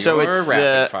research on So your it's rapid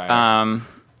the fire.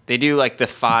 they do like the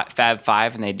Fab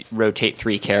Five, and they rotate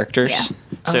 3 characters.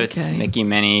 Yeah. So it's Okay. Mickey,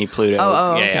 Minnie, Pluto.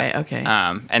 Oh, yeah, okay.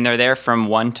 And they're there from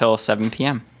 1 till 7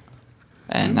 p.m.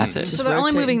 and that's it. So they're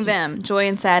only rotating moving to- them. Joy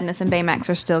and Sadness and Baymax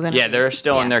are still going to Yeah, they're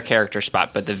still in their character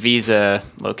spot, but the Visa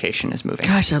location is moving.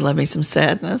 Gosh, I love me some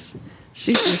Sadness.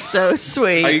 She's just so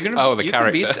sweet. Are you gonna? Oh, the you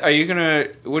can be- character. Are you gonna?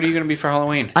 What are you gonna be for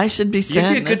Halloween? I should be You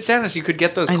Sadness. could good Sadness. You could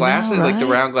get those I know, glasses, like the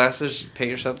right? round glasses. Paint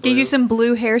yourself blue. Give you some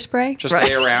blue hairspray. Just Right.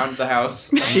 lay around the house.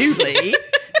 Julie. They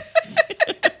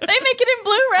make it in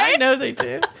blue, right? I know they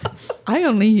do. I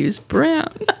only use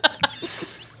brown.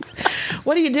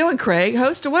 What are you doing, Craig?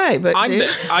 Host away, but dude,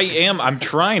 I'm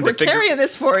trying we're to figure. carrying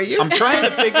this for you. I'm trying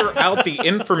to figure out the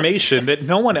information that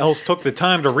no one else took the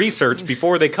time to research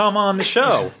before they come on the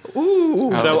show.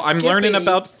 Ooh, So I'm learning Skippy.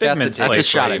 about Figment's That's a place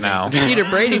shot right at me. now. Peter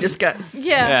Brady just got.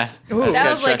 Yeah. That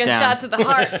That was like a shot to the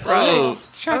heart.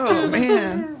 Oh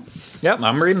man. Yep,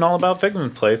 I'm reading all about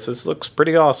Figment's place. This looks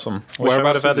pretty awesome. Wish I would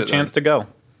Whereabouts have had is a it, chance then? to go.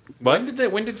 When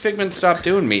did Figment stop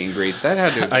doing meet and greets? That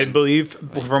had to. I believe,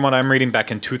 from what I'm reading, back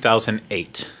in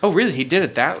 2008. Oh, really? He did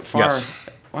it that far? Yes.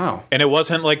 Wow. And it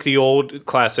wasn't like the old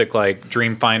classic, like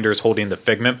Dream Finders holding the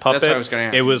Figment puppet. That's what I was gonna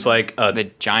ask. It was like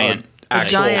The giant,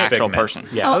 actual giant- Figment. person.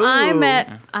 Yeah. Oh, I Ooh. met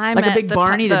Like a big the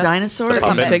Barney the dinosaur in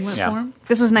puppet. Figment Yeah. form.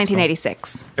 This was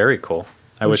 1986. Very cool.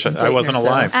 I wish she's I dating wasn't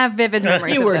herself. alive. I have vivid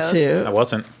memories You of were those. too. I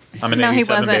wasn't. I'm an No, he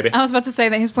 87 wasn't. baby. I was about to say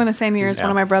that he's born the same year as Yeah.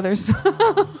 one of my brothers.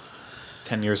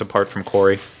 10 years apart from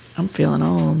Corey. I'm feeling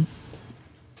old.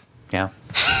 Yeah.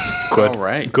 Good. All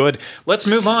right. Good. Let's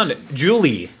move on.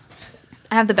 Julie,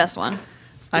 I have the best one.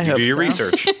 I you hope do your so.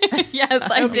 research. Yes,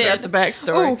 I You did. got the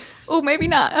backstory. Oh, maybe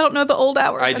not. I don't know the old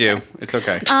hours. I do. Okay. It's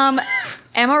okay.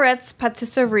 Amorette's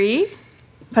Patisserie.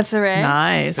 Patisserie.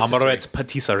 Nice. Amaret's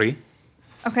Patisserie.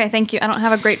 Okay, thank you. I don't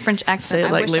have a great French accent. Say it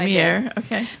I like wish I did. Lumiere.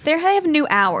 Okay. They have new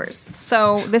hours.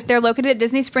 So they're located at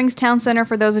Disney Springs Town Center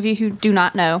for those of you who do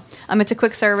not know. It's a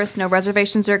quick service. No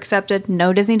reservations are accepted.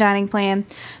 No Disney dining plan.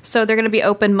 So they're going to be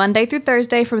open Monday through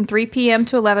Thursday from 3 p.m.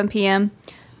 to 11 p.m.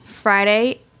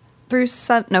 Friday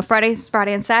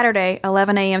and Saturday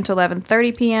 11 a.m. to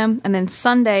 11:30 p.m. and then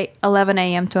Sunday 11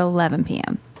 a.m. to 11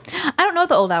 p.m. I don't know what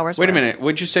the old hours Wait were. a minute.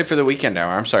 What'd you say for the weekend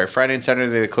hour? I'm sorry. Friday and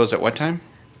Saturday they close at what time?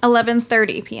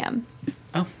 11:30 p.m.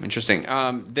 Oh, interesting.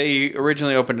 They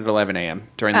originally opened at 11 a.m.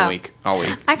 during the Oh. week, all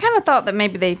week. I kind of thought that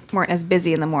maybe they weren't as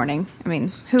busy in the morning. I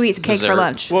mean, who eats cake for Dessert.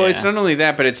 lunch? Well, Yeah. it's not only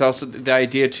that, but it's also the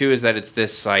idea too is that it's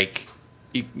this like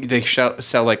they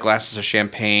sell like glasses of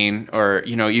champagne, or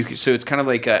so it's kind of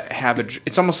like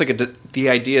it's almost like the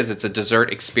idea is it's a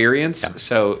dessert experience.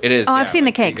 So it is. Oh, I've seen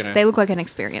the like, you're cakes. gonna- they look like an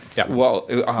experience. Yeah. Well,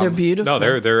 They're beautiful. No,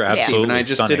 they're Steve absolutely and I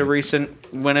just stunning.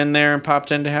 did went in there and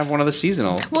popped in to have one of the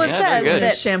seasonal. Well, it Yeah, says they're good.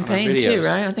 that, champagne On too, videos.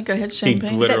 right? I think I had He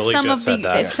champagne. literally that some just of the said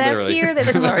that. it says Literally. here that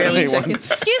some Sorry, I of was the checking.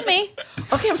 excuse me.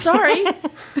 Okay, I'm sorry.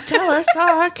 Tell us,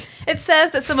 talk. It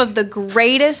says that some of the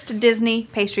greatest Disney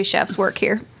pastry chefs work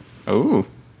here. Ooh,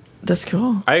 That's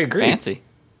cool. I agree. fancy.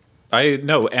 I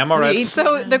know Amaret's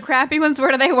So the crappy ones,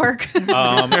 where do they work?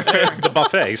 the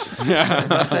buffets.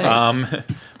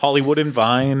 Hollywood and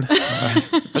Vine,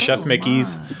 Chef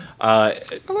Mickey's. I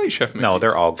like Chef Mickey. No,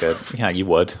 they're all good. Yeah, you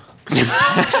would.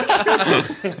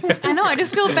 I know. I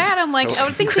just feel bad. I'm like, I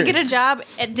would think to get a job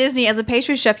at Disney as a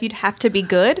pastry chef, you'd have to be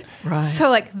good. Right. So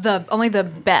like only the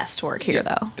best work here,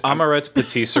 though. Amaret's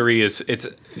Patisserie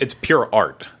it's pure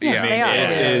art. Yeah, they are. It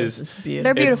It is. It's beautiful.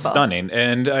 They're beautiful. It's stunning,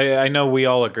 and I know we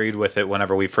all agreed with it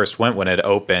whenever we first went when it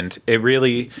opened.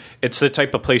 It's the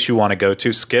type of place you want to go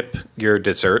to. Skip your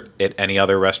dessert at any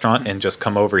other restaurant and just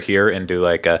come over here and do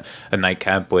like a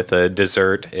nightcap with a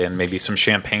dessert and maybe some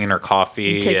champagne or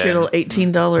coffee. Take your little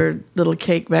 $18 little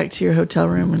cake back to your hotel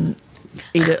room and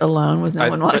eat it alone with no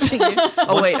one watching you.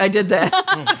 Oh wait, I did that.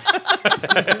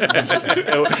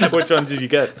 Which one did you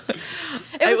get?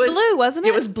 It was blue, wasn't it?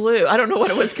 It was blue. I don't know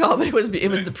what it was called, but it was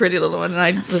the pretty little one, and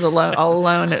I was all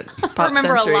alone at Pop I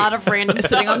remember Century. a lot of random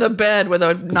Sitting stuff. on the bed with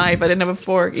a knife. I didn't have a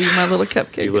fork. Eating my little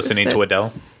cupcake. You listening to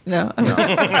Adele? No. I was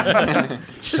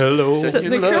Hello.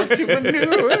 sitting in the couch with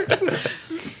manure.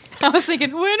 I was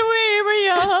thinking when we were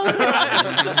young.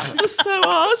 This is so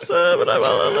awesome, and I'm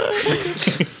all alone.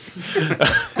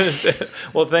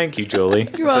 Well, thank you, Julie. You're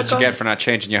That's what you welcome. get for not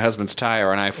changing your husband's tire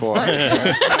on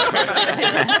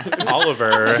I-4.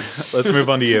 Oliver, let's move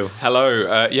on to you.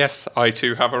 Hello. Yes, I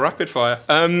too have a rapid fire.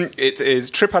 It is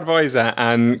TripAdvisor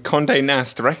and Conde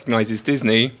Nast recognises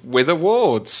Disney with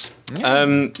awards. So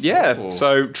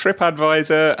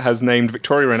TripAdvisor has named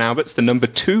Victoria and Albert's the number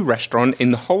 2 restaurant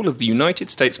in the whole of the United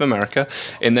States of America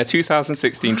in their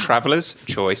 2016 Travelers'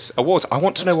 Choice Awards. I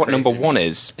want to know what number 1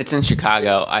 is. It's in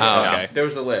Chicago. Okay. There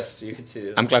was a list. You can see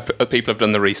it. I'm glad people have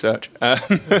done the research.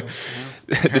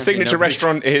 The signature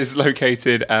restaurant is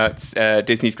located at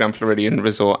Disney's Grand Floridian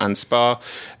Resort and Spa.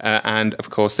 And, of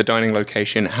course, the dining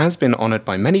location has been honoured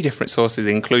by many different sources,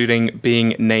 including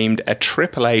being named a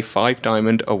AAA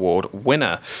 5-Diamond Award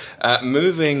winner.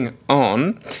 Moving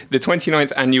on, the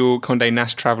 29th Annual Conde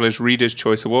Nast Travelers Reader's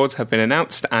Choice Awards have been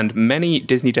announced, and many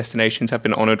Disney destinations have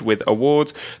been honoured with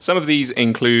awards. Some of these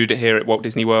include here at Walt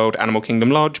Disney World, Animal Kingdom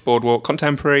Lodge, Boardwalk,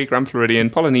 Contemporary, Grand Floridian,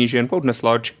 Polynesian, Wilderness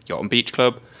Lodge, Yacht and Beach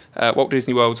Club, Walt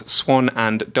Disney World's Swan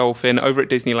and Dolphin. Over at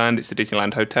Disneyland, it's the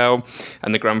Disneyland Hotel,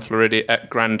 and the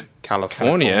Grand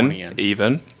Californian.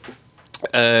 Even.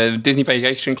 Disney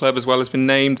Vacation Club as well has been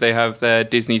named. They have their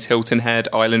Disney's Hilton Head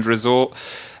Island Resort,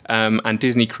 and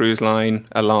Disney Cruise Line,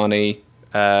 Alani,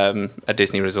 a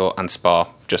Disney Resort and Spa,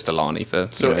 just Alani for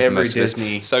every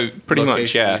Disney. So pretty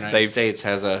much, yeah, in the United States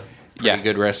has a pretty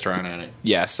good restaurant in it.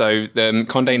 Yeah, so the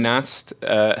Conde Nast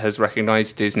has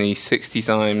recognised Disney 60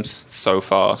 times so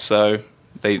far. So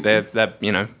they're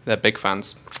big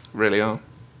fans, really are.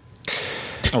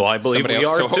 Well, I believe Somebody we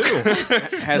else are talk. too.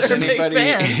 Has anybody?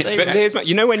 But here's my,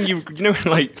 when you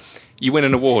win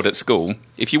an award at school,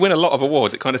 if you win a lot of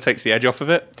awards, it kind of takes the edge off of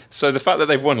it. So the fact that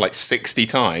they've won like 60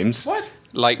 times, I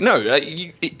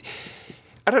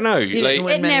don't know. You didn't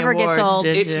win It many never gets awards, old.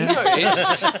 did you?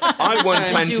 I won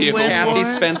plenty of win awards. Kathy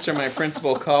awards? Spencer, my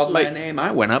principal, called my name. I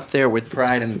went up there with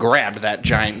pride and grabbed that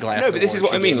giant glass. No, but this is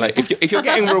what I mean. Like, if you're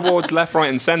getting rewards left, right,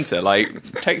 and centre,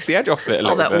 like, takes the edge off it a All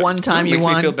little that bit. one time you makes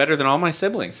me won. feel better than all my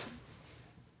siblings.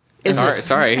 Is Sorry, it?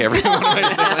 sorry, everyone.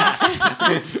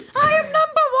 I am number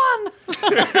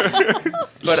one.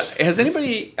 But has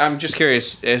anybody? I'm just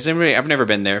curious. Has anybody? I've never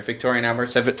been there. Victorian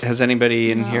Albert's. Has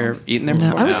anybody in here eaten there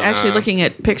No, before? I was actually looking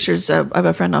at pictures of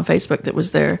a friend on Facebook that was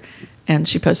there, and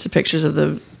she posted pictures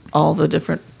of all the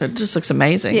different. It just looks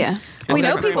amazing. Yeah. We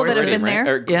know that people that have been right?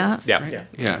 there. Or- Yeah.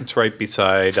 Yeah. It's right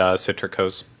beside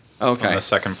Citrico's Okay. on the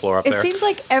second floor up It there. seems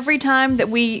like every time that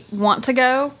we want to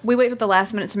go, we wait at the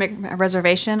last minute to make a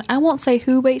reservation. I won't say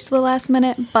who waits to the last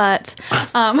minute, but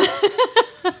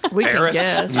We can Paris.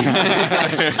 guess.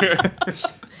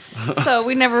 so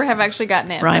we never have actually gotten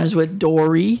in. Rhymes with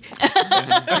Dory.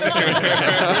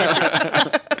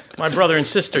 My brother and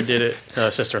sister did it.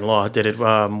 Sister-in-law did it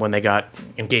when they got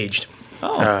engaged.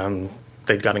 Oh.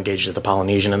 They got engaged at the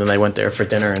Polynesian, and then they went there for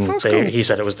dinner. And he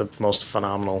said it was the most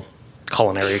phenomenal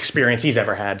culinary experience he's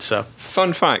ever had. So,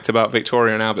 Fun fact about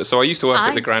Victoria and Albert. So I used to work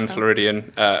at the Grand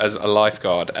Floridian as a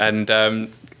lifeguard, and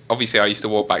obviously I used to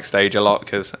walk backstage a lot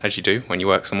because, as you do when you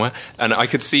work somewhere, and I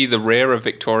could see the rear of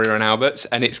Victoria and Albert's,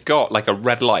 and it's got like a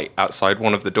red light outside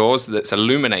one of the doors that's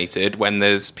illuminated when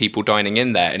there's people dining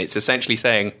in there, and it's essentially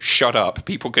saying, "Shut up,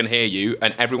 people can hear you,"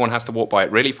 and everyone has to walk by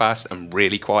it really fast and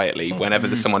really quietly whenever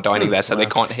there's someone dining there, so they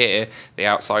can't hear the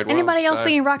outside world. Anybody else So-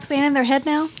 singing Roxanne in their head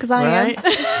now? Because I Right?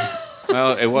 am.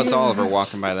 Well, it was Oliver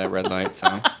walking by that red light.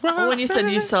 So Well, when you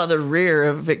said you saw the rear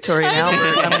of Victoria and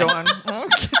Albert, I'm going,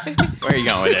 okay. Where are you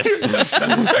going with this?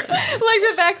 Like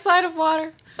the backside of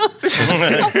water.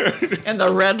 And the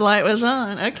red light was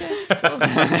on. Okay.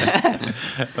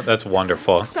 That's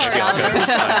wonderful. Sorry, Oliver.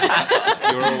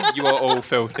 You are all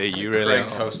filthy. You really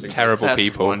Craig's are hosting. terrible That's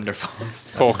people. Wonderful.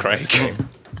 Poor Craig. Hey,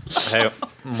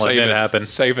 let it happen.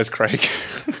 Save us, Craig.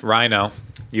 Rhino,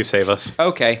 you save us.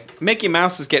 Okay, Mickey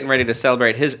Mouse is getting ready to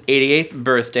celebrate his 88th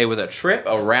birthday with a trip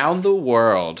around the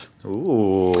world.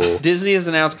 Ooh. Disney has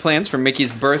announced plans for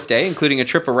Mickey's birthday, including a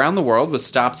trip around the world with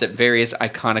stops at various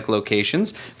iconic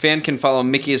locations. Fan can follow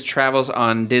Mickey's travels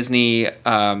on Disney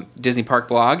Park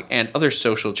blog and other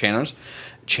social channels.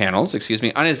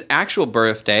 On his actual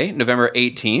birthday, November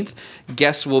 18th,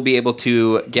 guests will be able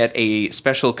to get a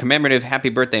special commemorative Happy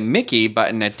Birthday Mickey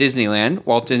button at Disneyland,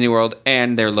 Walt Disney World,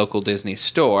 and their local Disney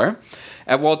store.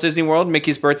 At Walt Disney World,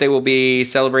 Mickey's birthday will be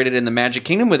celebrated in the Magic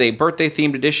Kingdom with a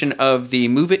birthday-themed edition of the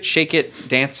Move It, Shake It,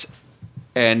 Dance,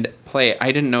 and Play It.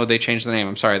 I didn't know they changed the name.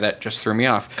 I'm sorry, that just threw me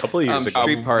off. A couple of years ago.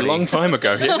 Street Party. A long time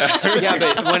ago, yeah. Yeah,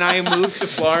 but when I moved to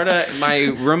Florida, my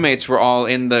roommates were all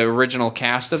in the original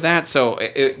cast of that, so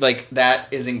like that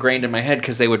is ingrained in my head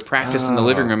because they would practice in the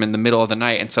living room in the middle of the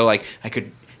night, and so like I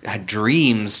had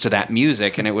dreams to that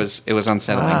music, and it was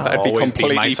unsettling. Wow. That'd be Always be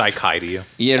completely my psyche to you.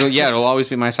 Yeah, it'll always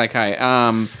be my psyche.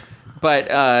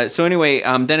 So anyway,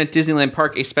 then at Disneyland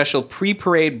Park, a special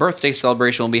pre-parade birthday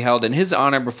celebration will be held in his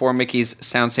honor before Mickey's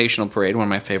Soundsational Parade, one of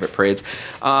my favorite parades.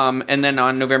 And then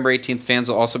on November 18th, fans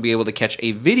will also be able to catch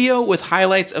a video with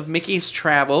highlights of Mickey's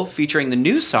travel featuring the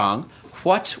new song,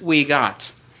 What We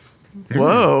Got.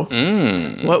 Whoa.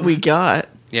 What we got.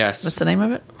 Yes. What's the name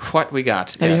of it? What We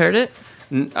Got. Have you heard it?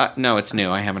 No, it's new.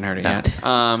 I haven't heard it yet.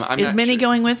 Is Minnie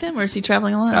going with him, or is he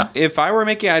traveling alone? If I were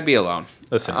Mickey, I'd be alone.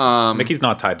 Listen, Mickey's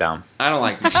not tied down. I don't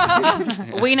like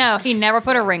Mickey. We know he never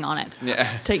put a ring on it. Yeah.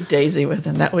 Take Daisy with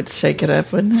him. That would shake it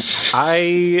up, wouldn't it?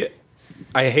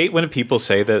 I hate when people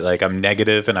say that like I'm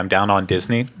negative and I'm down on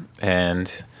Disney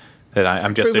and that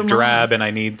I'm just Prove a 'em drab wrong. and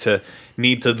I need to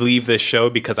leave this show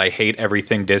because I hate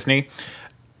everything Disney.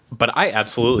 But I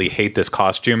absolutely hate this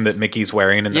costume that Mickey's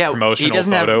wearing in the he promotional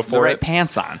doesn't photo have the for right it.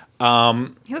 pants on.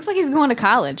 He looks like he's going to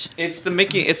college. It's the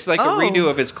Mickey. It's like Oh. a redo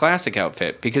of his classic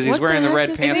outfit because he's What the wearing the heck red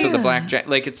is pants with the that? black jacket.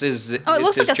 Like it's his. Oh, it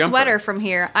looks like a jumper. sweater from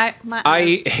here.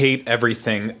 I hate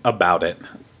everything about it.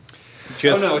 Oh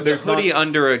Just, no, it's a there's not- hoodie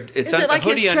under a. It's Is it a like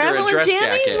hoodie his under a traveling dress jammies?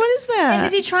 jacket. What is that?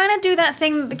 Is he trying to do that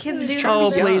thing that the kids do? Oh,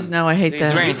 please, no, I hate He's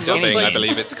that. wearing Dubbing, skinny I jeans.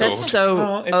 believe it's called. That's so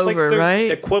Well, it's like over, the right?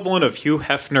 equivalent of Hugh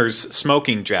Hefner's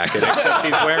smoking jacket, except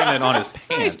he's wearing it on his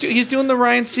pants. He's doing the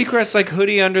Ryan Seacrest like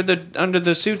hoodie under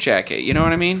the suit jacket. You know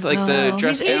what I mean? Like the Oh,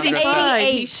 dress he's down. 85.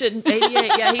 He shouldn't.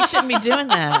 88. Yeah, he shouldn't be doing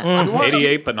that.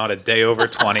 88, but not a day over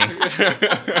 20.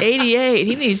 88.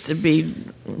 He needs to be.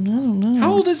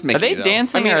 How old is Mickey? Are they though?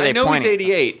 dancing I mean, or are they I know pointing? he's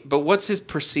 88, but what's his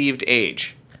perceived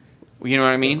age? You know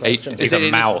what I mean? He's a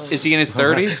mouse. Is he in his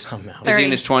 30s? Is he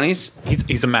in his 20s?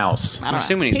 He's a mouse. I'm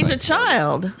assuming He's a like,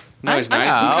 child. No, he's not.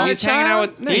 not He's a hanging out child.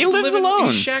 with. No, He he's lives living, alone.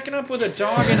 He's shacking up with a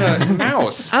dog and a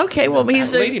mouse. Okay, well,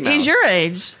 he's Lady mouse. he's your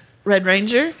age, Red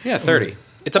Ranger. Yeah, 30.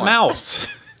 It's a mouse.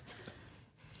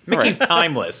 Mickey's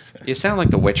timeless. You sound like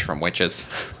the witch from Witches.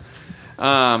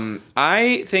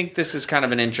 I think this is kind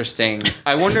of an interesting.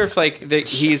 I wonder if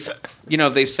he's,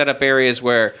 they've set up areas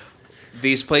where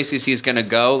these places he's going to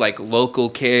go, like local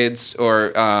kids or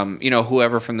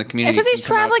whoever from the community. It says he's can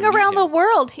come out traveling to meet around the him.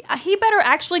 world. He better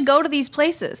actually go to these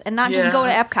places and not just go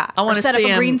to Epcot. I want or to set see up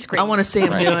a him. green screen. I want to see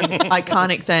him doing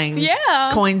iconic things. Yeah.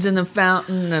 Coins in the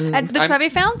fountain and at the Trevi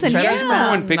Fountain. Trevi Yeah.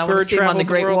 Fountain. When Big I wanna Bird see him on traveled the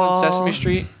Great world Wall. on Sesame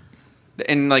Street,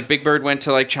 and like Big Bird went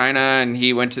to like China, and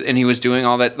he was doing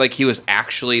all that. Like he was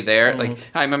actually there. Like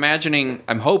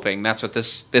I'm hoping that's what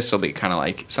this will be kind of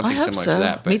like I something hope similar so. to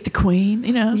that. But Meet the Queen.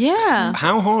 Yeah.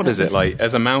 How hard is it, like,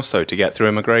 as a mouse, though, to get through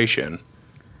immigration?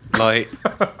 Like,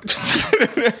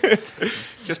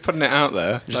 just putting it out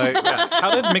there. Like,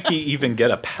 How did Mickey even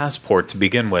get a passport to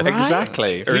begin with? Right?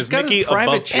 exactly. Or He's is got a Mickey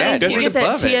private above jet. Does he He's get that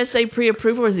above it. TSA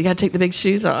pre-approval, or does he got to take the big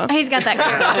shoes off? He's got that.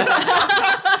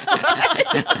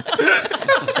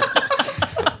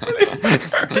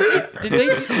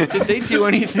 did they do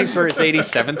anything for his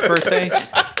 87th birthday?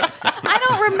 I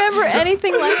don't remember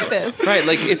anything like this. Right,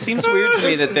 like it seems weird to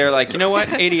me that they're like, you know what,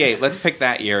 88, let's pick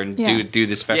that year and Yeah. do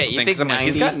the special Yeah, you thing. think 'Cause I'm like,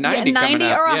 he's 90? got 90 coming 90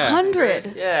 up. or yeah.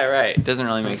 100. Yeah, right. It doesn't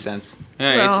really make sense.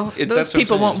 Yeah, Well, that's those what I'm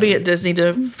people saying. won't be at Disney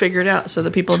to figure it out, so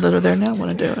the people that are there now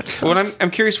want to do it. Well,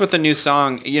 I'm curious what the new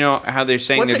song. You know how they're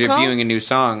saying What's they're it called? debuting a new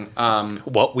song.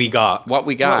 What we got. What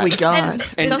we got. What we got. And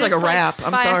It sounds like a this, rap.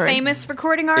 I'm by sorry. a famous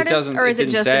recording It artist, doesn't. or is it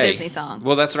didn't just say. a Disney song?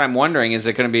 Well, that's what I'm wondering. Is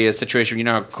it going to be a situation? You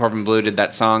know how Corbin Bleu did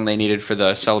that song they needed for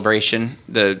the celebration,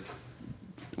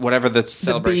 whatever the The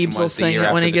celebration Beebs will was. The sing year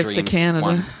it when after he the gets to Dreams Canada.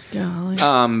 one.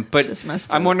 Golly. But Just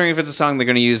messed I'm up. wondering if it's a song they're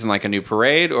going to use in like a new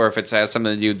parade, or if it has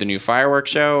something to do with the new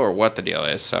fireworks show, or what the deal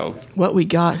is. So, What we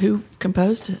got? Who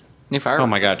composed it? New fireworks. oh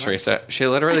my God, Teresa, she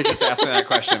literally just asked me that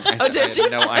question. I said, did I you?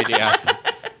 had no idea.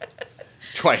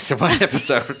 Twice in one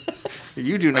episode.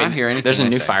 You do not hear anything. There's a I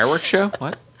new say. fireworks show?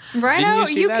 What? Didn't Rhino, you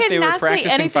see that? They were cannot say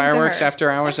practicing anything fireworks to her.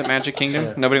 after hours at Magic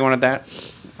Kingdom. Nobody wanted that.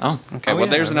 Oh. Okay, well,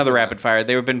 there's another rapid fire.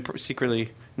 They've been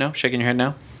secretly shaking your head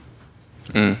now.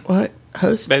 What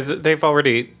host? They've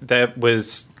already.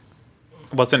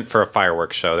 Wasn't for a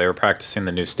fireworks show. They were practicing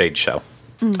the new stage show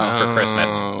for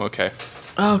Christmas. Oh, okay.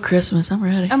 Oh, Christmas! I'm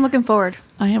ready. I'm looking forward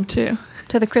I am too.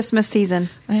 to the Christmas season.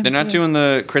 I am They're not too. doing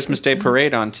the Christmas Day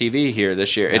parade on TV here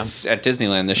this year. It's at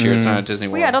Disneyland this year. It's not at Disney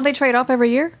World. Well, yeah, don't they trade off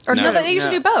every year? Or no, No. they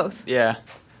usually do both. Yeah.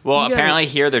 Well, You gotta- apparently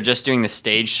here they're just doing the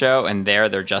stage show, and there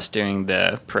they're just doing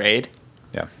the parade.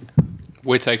 Yeah.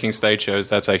 We're taking stage shows,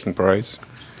 they're taking parades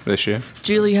this year.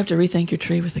 Julie, you have to rethink your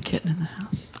tree with a kitten in the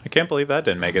house. I can't believe that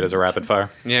didn't make it as a rapid fire.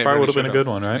 Yeah, it Fire really would have been a should've. good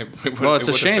one, right? Well, it's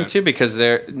a shame too because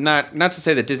they're not to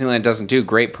say that Disneyland doesn't do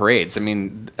great parades. I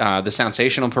mean, the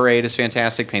Soundsational parade is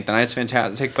fantastic, Paint the Night's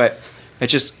fantastic, but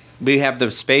it's just we have the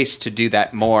space to do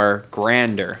that more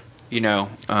grander.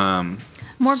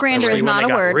 More grander Especially is when not they a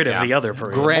got word. rid of the other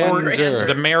parade. Grander,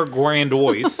 The Mayor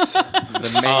Grandois.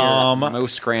 the mayor,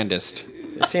 most grandest.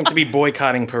 They seem to be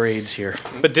boycotting parades here.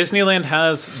 But Disneyland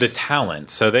has the talent,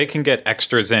 so they can get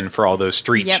extras in for all those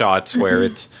street Yep. shots where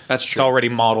it's That's it's true. already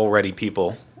model ready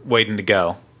people waiting to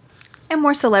go. And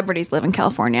more celebrities live in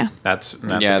California. That's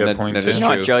Yeah, a good that- point that too. is You know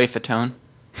true. what, Joey Fatone?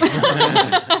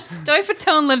 Joey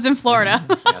Fatone lives in Florida.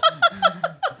 Yes.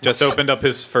 just opened up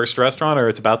his first restaurant, or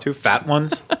it's about to. Fat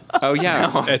Ones Oh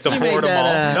yeah. at the You made Florida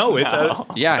that Mall. up. No, it's a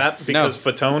Yeah, because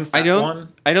Fatone. I Fat don't. One.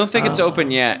 I don't think it's open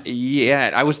yet.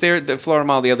 I was there at the Florida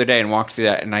Mall the other day and walked through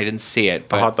that, and I didn't see it. A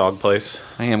But hot dog place.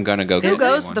 I am gonna go. Who get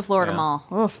goes to one. the Florida Yeah. Mall?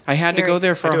 Oof, I had to scary. go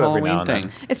there for I a do every now Halloween and then.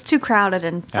 thing. It's too crowded,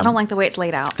 and I don't like the way it's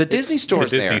laid out. The Disney The store's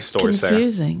Disney there. store's there.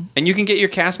 Confusing. And you can get your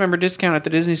cast member discount at the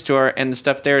Disney store, and the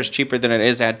stuff there is cheaper than it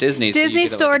is at Disney. So you get,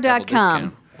 like, a double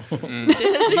DisneyStore.com.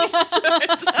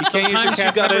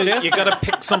 Sometimes you gotta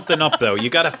pick something up though. You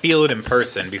gotta feel it in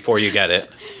person before you get it.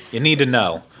 You need to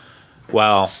know.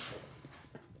 Well,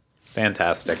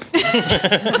 fantastic.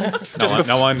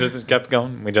 No one just kept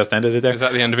going. We just ended it there. Is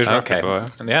that the end of his Okay.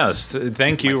 rapid fire? Yes.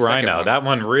 Thank you, My second Rhino. one. That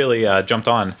one really jumped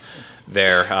on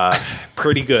there.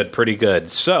 Pretty good. Pretty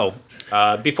good. So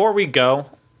before we go.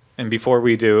 And before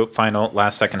we do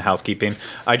last second housekeeping,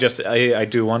 I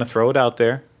do want to throw it out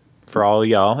there for all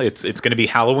y'all. It's going to be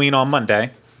Halloween on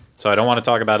Monday, so I don't want to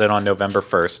talk about it on November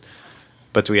 1st.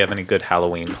 But do we have any good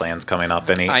Halloween plans coming up?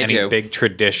 Any do. big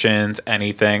traditions?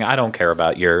 Anything? I don't care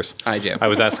about yours. I do. I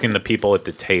was asking the people at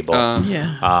the table.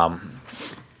 Yeah.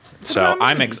 So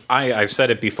I've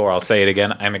said it before. I'll say it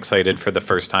again. I'm excited for the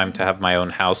first time to have my own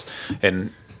house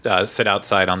and sit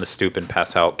outside on the stoop and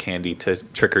pass out candy to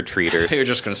trick or treaters. You're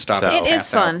just going to stop. So- and It is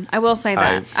pass out. fun. I will say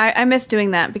that. I miss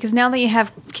doing that because now that you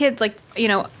have kids, like,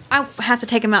 I have to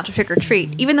take them out to trick or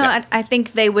treat. Even though Yeah. I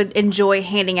think they would enjoy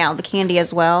handing out the candy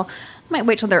as well. I might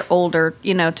wait till they're older,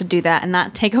 to do that and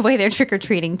not take away their trick or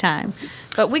treating time.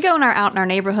 But we go out in our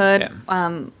neighborhood.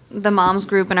 Yeah. The moms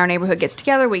group in our neighborhood gets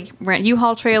together. We rent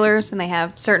U-Haul trailers, and they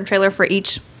have certain trailer for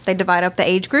each. They divide up the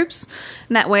age groups,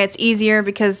 and that way it's easier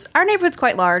because our neighborhood's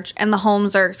quite large and the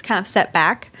homes are kind of set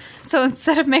back. So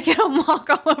instead of making them walk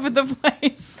all over the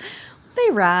place,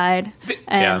 they ride.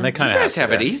 And they kind You of guys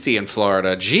have it easy in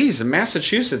Florida. Jeez, in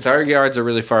Massachusetts, our yards are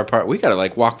really far apart. We got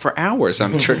to walk for hours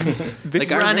on trick.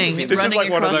 Running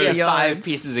like one of across the those 5 yards.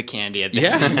 pieces of candy at the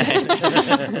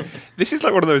end. This is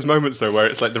like one of those moments, though, where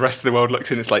it's like the rest of the world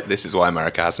looks in. It's like, this is why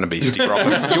America has an obesity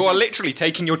problem. You are literally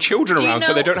taking your children Do you around so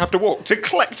know- they don't have to walk to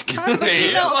collect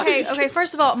candy. Okay.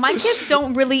 First of all, my kids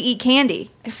don't really eat candy.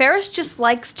 Ferris just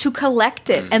likes to collect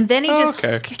it, and then he just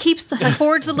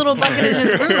hoards the little bucket in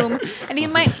his room. And he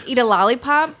might eat a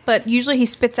lollipop, but usually he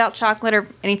spits out chocolate or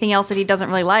anything else that he doesn't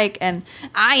really like, and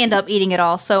I end up eating it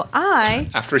all. So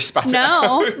After he spat it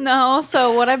out. no.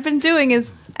 So what I've been doing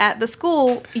is at the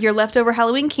school, your leftover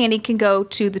Halloween candy can go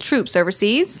to the troops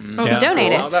overseas. You Yeah.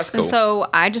 donate Cool. it. Oh, that's cool. And so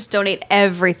I just donate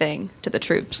everything to the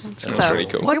troops. That's really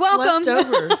cool. What's You're welcome. left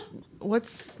over?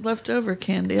 What's left over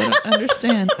candy? I don't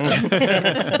understand.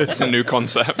 It's a new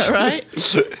concept. Right?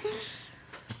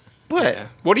 What?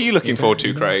 What are you looking forward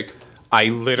to, Craig? I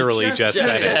literally just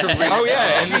said it. Oh,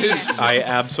 yeah. And it is- I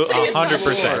absolutely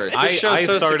 100%. I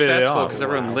started it off. because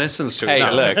everyone listens to it. Hey,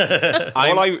 now.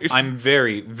 look. I'm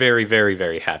very, very, very,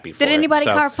 very happy for Did it. anybody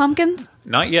So- carve pumpkins?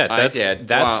 Not yet. I That's did.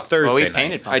 that's Well, Thursday. we night.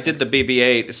 painted I did the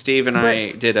BB-8. Steve and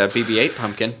I did a BB-8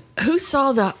 pumpkin. Who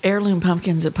saw the heirloom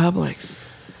pumpkins at Publix?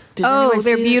 Did Oh, anybody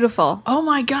they're see it? beautiful. Oh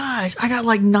my gosh, I got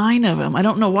like 9 of them. I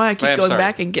don't know why I keep Wait, I'm going sorry.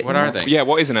 back and getting What are more. they? Yeah,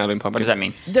 what is an heirloom pumpkin? What does that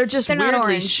mean? They're just They're not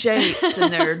weirdly orange. shaped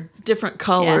and they're different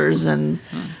colors and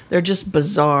they're just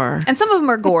bizarre. And some of them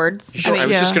are gourds. I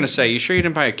was yeah. just going to say, you sure you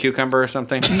didn't buy a cucumber or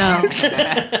something? No,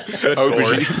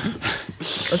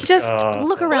 Aubergine. Just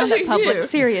look around Look at at Publix. you.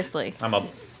 Seriously. I'm a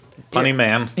punny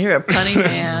man. you're a punny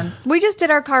man. We just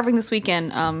did our carving this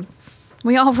weekend.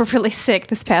 We all were really sick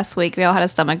this past week. We all had a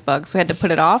stomach bug, so we had to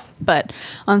put it off. But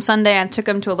on Sunday, I took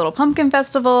them to a little pumpkin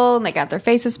festival, and they got their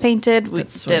faces painted. We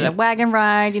That's did a sweet. wagon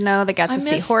ride. They got I to see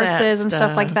miss horses that and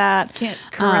stuff like stuff. that. Can't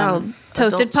corral toasted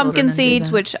adult children pumpkin and do seeds,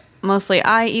 that. which mostly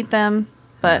I eat them,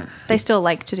 but they still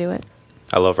like to do it.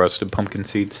 I love roasted pumpkin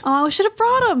seeds. Oh, I should have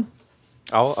brought them.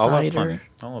 I'll have Cider. plenty.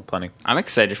 I'll have plenty. I'm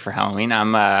excited for Halloween.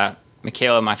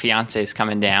 Michaela, my fiance, is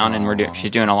coming down, and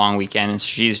she's doing a long weekend, and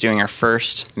she's doing her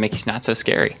first Mickey's Not So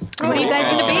Scary. What are you guys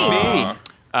going to be?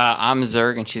 I'm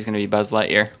Zurg, and she's going to be Buzz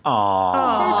Lightyear.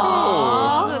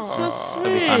 Oh, that's so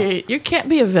sweet. You can't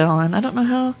be a villain. I don't know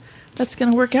how that's going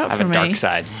to work out I for have a me. dark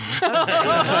side.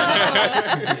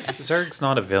 Zurg's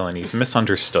not a villain. He's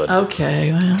misunderstood.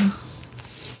 Okay, well,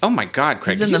 Oh my God,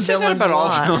 Craig! He's in Did you the say that villain's about all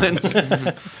lot.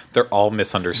 villains? They're all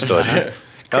misunderstood. That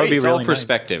would be It's really all nice.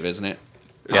 perspective, isn't it?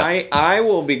 Yes. I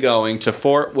will be going to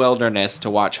Fort Wilderness to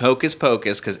watch Hocus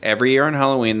Pocus because every year on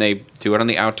Halloween they do it on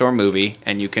the outdoor movie,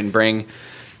 and you can bring,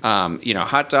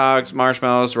 hot dogs,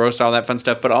 marshmallows, roast, all that fun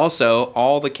stuff. But also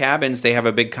all the cabins, they have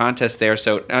a big contest there.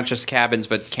 So not just cabins,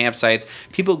 but campsites.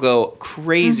 People go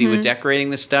crazy with decorating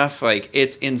this stuff. Like,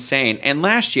 it's insane. And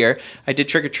last year I did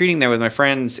trick or treating there with my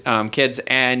friends' kids,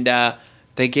 and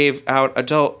they gave out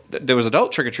there was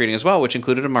adult trick-or-treating as well, which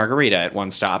included a margarita at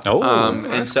one stop. Oh,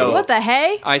 and so What the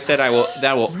hey? I said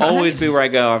that will always be where I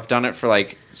go. I've done it for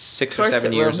like 6 or course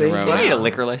 7 it years will in a row. be. You now. need a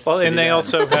liquor license. Well, and they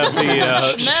also have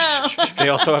No. they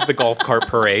also have the golf cart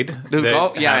parade. And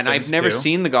I've happens, never too.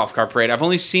 seen the golf cart parade. I've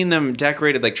only seen them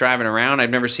decorated, like driving around. I've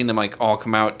never seen them like all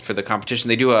come out for the competition.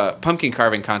 They do a pumpkin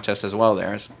carving contest as well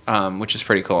there, which is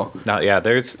pretty cool. No, yeah,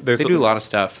 there's They do a lot of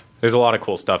stuff. There's a lot of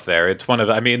cool stuff there. It's one of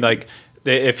I mean, like,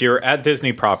 if you're at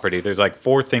Disney property, there's like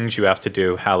 4 things you have to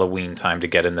do Halloween time to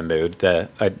get in the mood.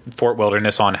 Fort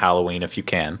Wilderness on Halloween if you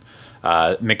can.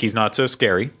 Mickey's Not So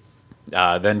Scary.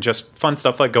 Then just fun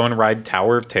stuff like going to ride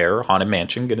Tower of Terror, Haunted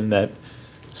Mansion, get in that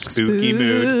spooky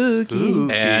mood.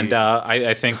 And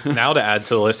I think now to add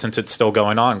to the list, since it's still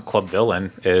going on, Club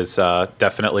Villain is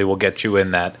definitely will get you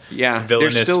in that Yeah,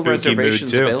 villainous there's still spooky mood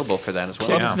reservations too. available for that as well.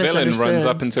 Yeah. Club Just Villain runs misunderstood.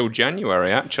 up until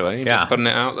January, actually. Yeah. Just putting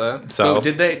it out there. So Oh,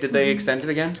 did they extend it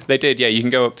again? They did, yeah. You can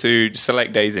go up to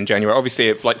select days in January. Obviously,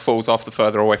 it like falls off the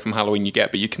further away from Halloween you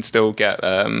get, but you can still get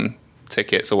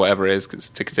tickets or whatever it is, because it's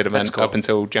a ticketed event cool. up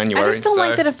until January. I just don't so-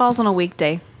 like that it falls on a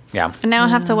weekday. yeah, And now I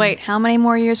have to wait how many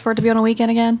more years for it to be on a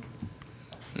weekend again?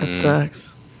 That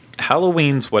sucks.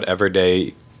 Halloween's whatever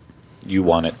day you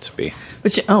want it to be.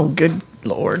 But good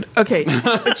lord. Okay,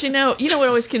 but you know what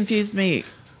always confused me?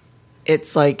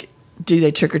 It's like, do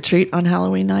they trick or treat on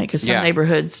Halloween night? Because some Yeah.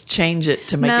 neighborhoods change it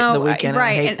to make it the weekend.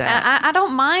 right. And I hate And that. I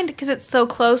don't mind because it's so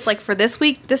close. Like for this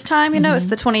week, this time, it's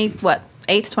the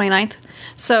 8th, 29th.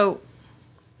 So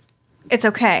it's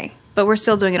okay. But we're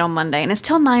still doing it on Monday. And it's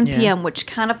till 9 Yeah. p.m., which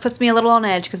kind of puts me a little on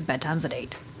edge because bedtime's at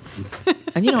 8.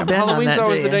 And you don't bend on Halloween's that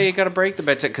always do the you? day you got to break the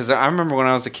bed because I remember when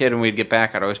I was a kid and we'd get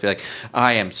back, I'd always be like,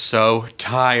 I am so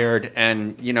tired,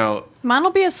 and Mine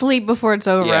will be asleep before it's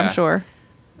over, Yeah. I'm sure.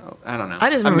 I don't know. I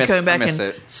just remember coming back miss and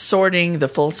it. sorting the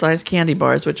full-size candy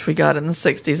bars, which we got in the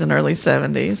 60s and early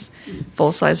 70s.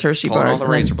 Full-size Hershey Pulling bars. all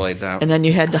the razor blades out. And then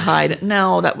you had to hide.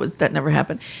 No, that never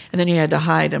happened. And then you had to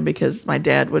hide them because my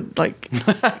dad would,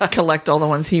 collect all the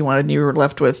ones he wanted, and you were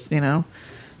left with,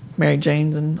 Mary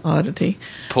Jane's and Oddity.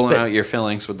 Pulling But- out your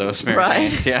fillings with those Mary Right.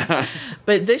 Janes. Yeah.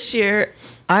 But this year,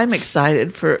 I'm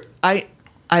excited for...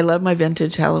 I love my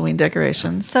vintage Halloween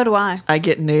decorations. So do I. I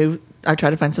get new. I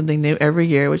try to find something new every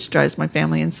year, which drives my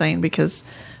family insane because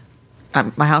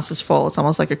my house is full. It's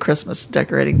almost like a Christmas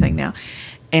decorating thing now.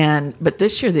 But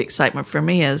this year, the excitement for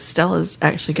me is Stella's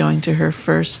actually going to her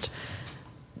first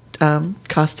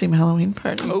costume Halloween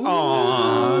party.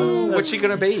 What's she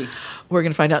going to be? We're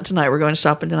going to find out tonight. We're going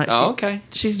shopping tonight. Oh, okay.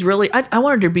 She's really... I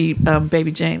wanted her to be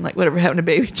Baby Jane, like whatever happened to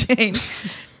Baby Jane.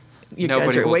 You Nobody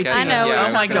guys are will way catch too... I know what oh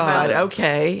you're my talking about. God.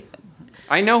 Okay.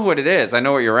 I know what it is. I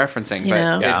know what you're referencing, You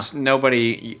but know? it's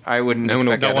nobody. I wouldn't. No one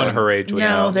will expect get No it. one her age would No,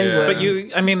 know. they Yeah.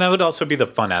 would. But that would also be the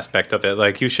fun aspect of it.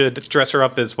 Like, you should dress her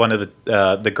up as one of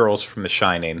the girls from The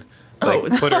Shining. Like,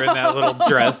 Oh. put her in that little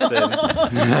dress and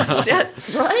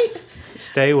Right?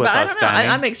 stay with But I us, don't know. Danny.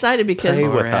 I'm excited because... Stay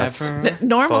with us. Forever.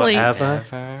 Normally,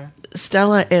 Forever.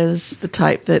 Stella is the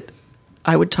type that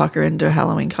I would talk her into a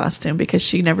Halloween costume because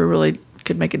she never really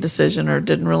could make a decision or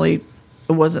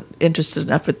wasn't interested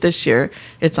enough. But this year,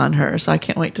 it's on her, so I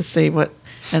can't wait to see what.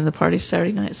 And the party's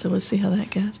Saturday night, so we'll see how that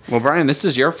goes. Well, Brian, this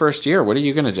is your first year. What are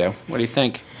you going to do? What do you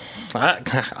think?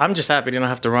 I'm just happy to not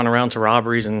have to run around to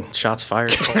robberies and shots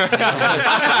fired.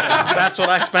 That's what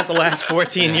I spent the last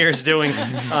 14 years doing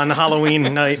on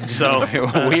Halloween night. So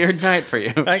Weird night for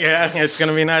you. yeah, it's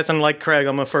gonna be nice. And like Craig,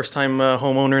 I'm a first-time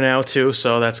homeowner now too,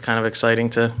 so that's kind of exciting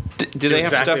to. Do they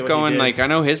have exactly stuff what he going? did. Like, I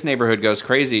know his neighborhood goes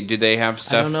crazy. Do they have I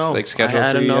stuff don't know. like scheduled I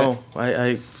for don't you? know.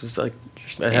 I was like.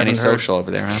 I haven't heard. Antisocial over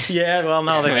there, huh? Yeah, well,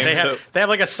 no, they So- have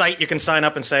like a site you can sign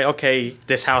up and say, okay,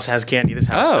 this house has candy, this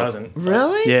house Oh. doesn't.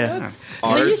 Really? Yeah.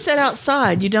 So you sit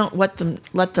outside. You don't let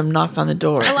them knock on the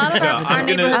door. A lot of our We're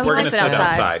neighborhood gonna will sit sit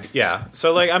outside. Yeah.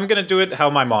 So I'm gonna do it how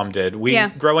my mom did.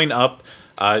 Growing up,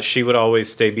 she would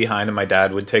always stay behind, and my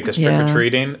dad would take us trick or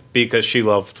treating because she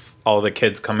loved all the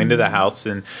kids coming to the house.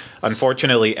 And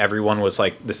unfortunately, everyone was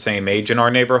like the same age in our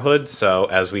neighborhood. So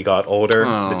as we got older,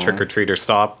 the trick or treater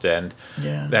stopped, and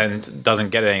then doesn't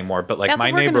get it anymore. But like That's my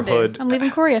what we're gonna do. neighborhood, I'm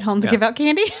leaving Corey at home to give out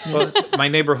candy. well, my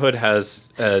neighborhood has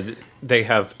they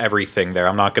have everything there.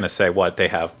 I'm not going to say what they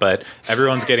have, but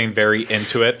everyone's getting very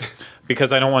into it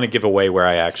because I don't want to give away where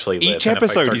I actually live. Each And if I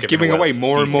episode, start he's giving away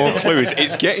more and more clues.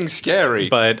 It's getting scary.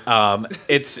 But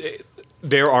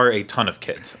there are a ton of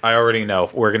kids. I already know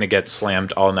we're going to get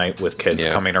slammed all night with kids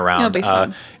coming around. It'll be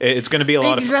fun. It's going to be a You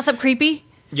lot can of dress up creepy.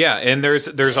 yeah, and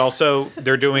there's also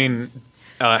they're doing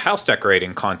house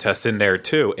decorating contest in there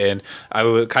too. And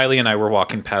Kylie and I were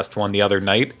walking past one the other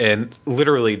night, and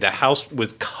literally the house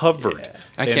was covered.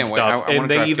 I in can't wait. stuff. I wanna and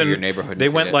they drive through even your neighborhood and they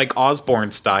see went it. like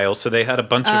Osborne style, so they had a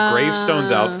bunch of gravestones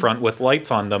out front with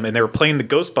lights on them, and they were playing the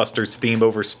Ghostbusters theme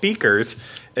over speakers,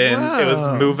 and it was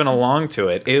moving along to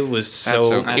it. It was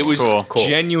so it was cool.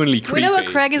 genuinely creepy. We know what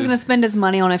Craig is going to spend his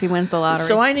money on if he wins the lottery.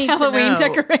 So I need Halloween to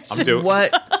know decorations.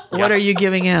 what are you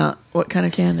giving out? What kind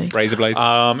of candy? Razor blades.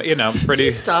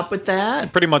 pretty Stop with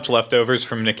that. pretty much leftovers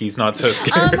from Nikki's Not So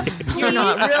Scary. You're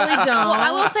not really don't. Well,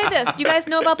 I will say this. Do you guys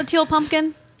know about the teal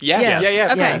pumpkin? yes.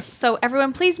 Yes. Okay, Yes. so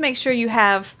everyone, please make sure you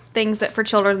have things that for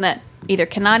children that either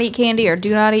cannot eat candy or do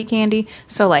not eat candy.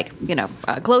 So, like,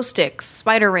 glow sticks,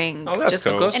 spider rings. Oh, that's just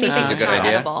cool. Ghost anything Sticks is a good not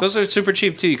idea. edible. Those are super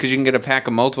cheap too, because you can get a pack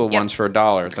of multiple Yep. ones for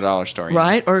 $1 at the dollar store.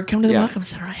 Right? Or come to the Yeah. Welcome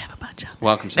Center. I have a bunch of them.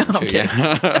 Welcome Center too. Okay.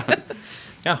 Yeah.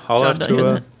 Yeah, I'll John, have don't you to.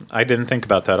 know I didn't think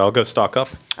about that. I'll go stock up.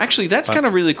 Actually, that's kind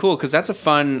of really cool because that's a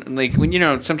fun, like,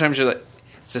 when sometimes you're like,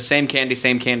 it's the same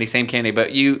candy,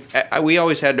 but we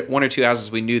always had one or two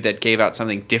houses we knew that gave out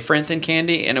something different than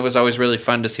candy, and it was always really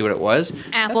fun to see what it was.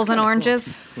 Apples and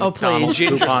oranges. Oh, please.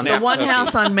 Ginger Coupon. The snap one cookies.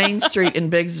 house on Main Street in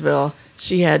Biggsville,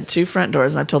 she had two front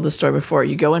doors, and I've told this story before.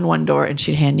 You go in one door, and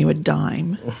she'd hand you a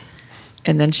dime.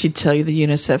 And then she'd tell you the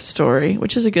UNICEF story,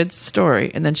 which is a good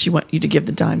story. And then she want you to give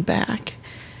the dime back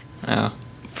Oh.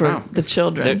 for Wow. the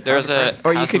children. There's a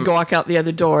or you house could in- go walk out the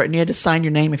other door, and you had to sign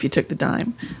your name if you took the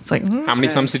dime. It's like, How many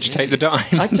times did you take the dime?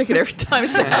 I took it every time,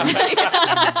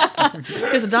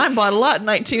 because a dime bought a lot in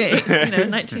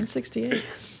 1968.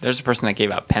 There's a person that gave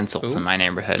out pencils in my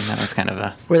neighborhood, and that was kind of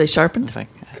a. Were they sharpened? It's like,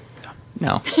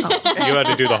 no. You had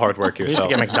to do the hard work We used to yourself.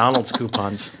 get McDonald's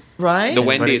coupons. Right? The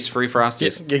Wendy's free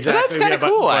Frosties. Exactly. that's kinda but-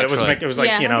 cool, but It was, actually. it was like,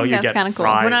 Yeah, I think you that's get kinda cool.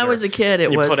 fries When I or- was a kid,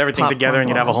 it you was put everything together popcorn and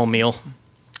you'd have a whole balls. meal.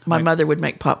 My mother would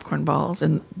make popcorn balls,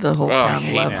 and the whole Oh, I town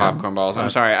hate loved them. popcorn balls. I'm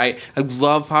sorry. I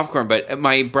love popcorn, but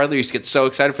my brother used to get so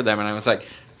excited for them, and I was like,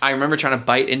 I remember trying to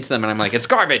bite into them, and I'm like, it's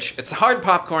garbage. It's hard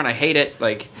popcorn. I hate it.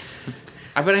 Like,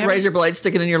 but I haven't- Razor blade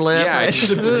sticking in your lip. Yeah, it's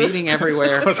just bleeding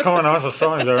everywhere. What's going on with the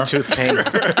sign there? Tooth pain.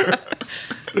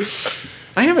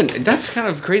 I haven't. That's kind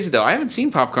of crazy though. I haven't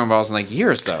seen popcorn balls in like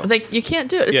years though. You can't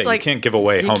do it. It's Yeah, like you can't give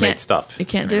away you homemade can't- stuff. You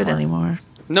can't do it anymore.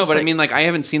 No, but I like- mean, like, I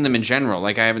haven't seen them in general.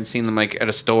 Like, I haven't seen them like at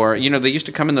a store. They used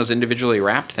to come in those individually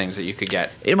wrapped things that you could get.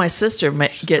 My sister throw 'em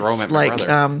gets at my like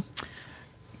brother.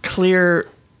 clear,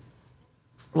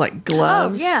 like Oh,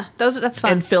 gloves. yeah. That's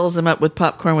fun. And fills them up with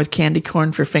popcorn with candy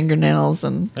corn for fingernails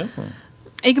and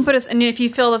You can and if you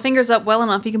fill the fingers up well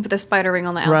enough, you can put the spider ring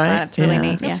on the outside. right. It's really yeah.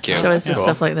 neat. That's Yeah. cute. So it's just Cool.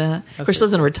 stuff like that. Of course, she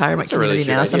lives in a retirement That's a really community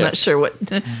cute now, so I'm idea. not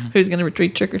sure who's going to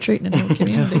retreat trick or treating in her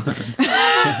community.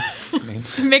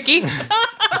 Mickey.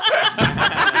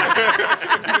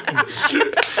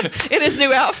 In his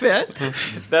new outfit.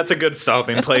 That's a good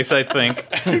stopping place, I think.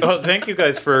 Well, thank you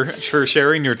guys for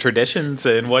sharing your traditions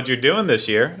and what you're doing this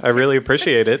year. I really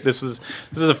appreciate it. This is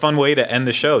a fun way to end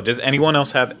the show. Does anyone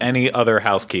else have any other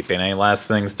housekeeping? Any last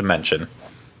things to mention?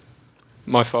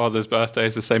 My father's birthday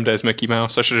is the same day as Mickey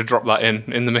Mouse. I should have dropped that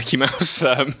in the Mickey Mouse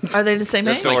Are they the same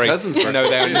age? story. cousin's birthday. No,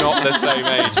 they're not the same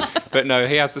age. But no,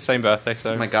 he has the same birthday.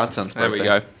 So My godson's there we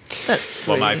birthday. go. That's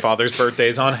sweet. Well, my father's birthday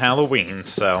is on Halloween,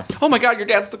 so Oh my god, your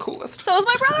dad's the coolest. So is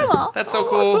my brother-in-law. That's so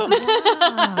cool.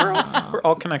 we're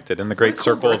all connected in the great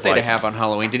circle of Birthday to life. have on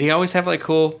Halloween. Did he always have like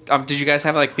cool? Did you guys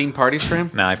have like themed parties for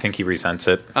him? No, I think he resents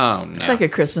it. Oh no. It's like a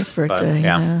Christmas birthday.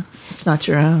 yeah. You know? It's not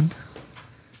your own.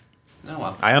 Oh,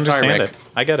 well. I understand Sorry, Rick. it.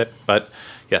 I get it. But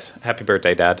yes, happy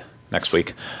birthday, Dad, next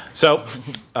week. So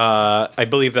I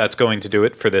believe that's going to do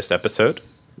it for this episode.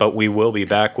 But we will be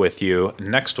back with you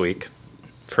next week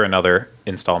for another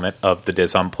installment of the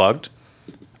Diz Unplugged.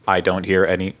 I don't hear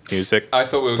any music. I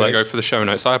thought we were going to go for the show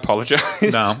notes. I apologise.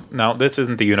 No, this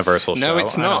isn't the Universal show. No,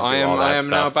 it's not. don't do I all that am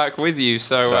now stuff. back with you.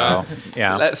 So,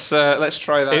 yeah. let's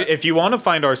try that. If you want to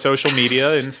find our social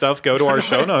media and stuff, go to our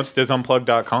show notes,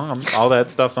 disunplug.com. All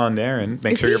that stuff's on there, and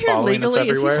make Is sure he you're here following us legally? Is he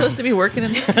everywhere. supposed to be working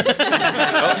in this?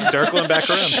 Oh, circling back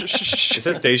around. Is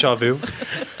this deja vu?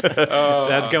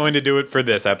 That's going to do it for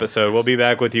this episode. We'll be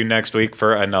back with you next week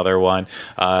for another one.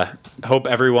 Hope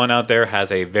everyone out there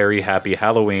has a very happy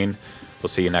Halloween. We'll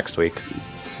see you next week.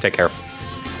 Take care.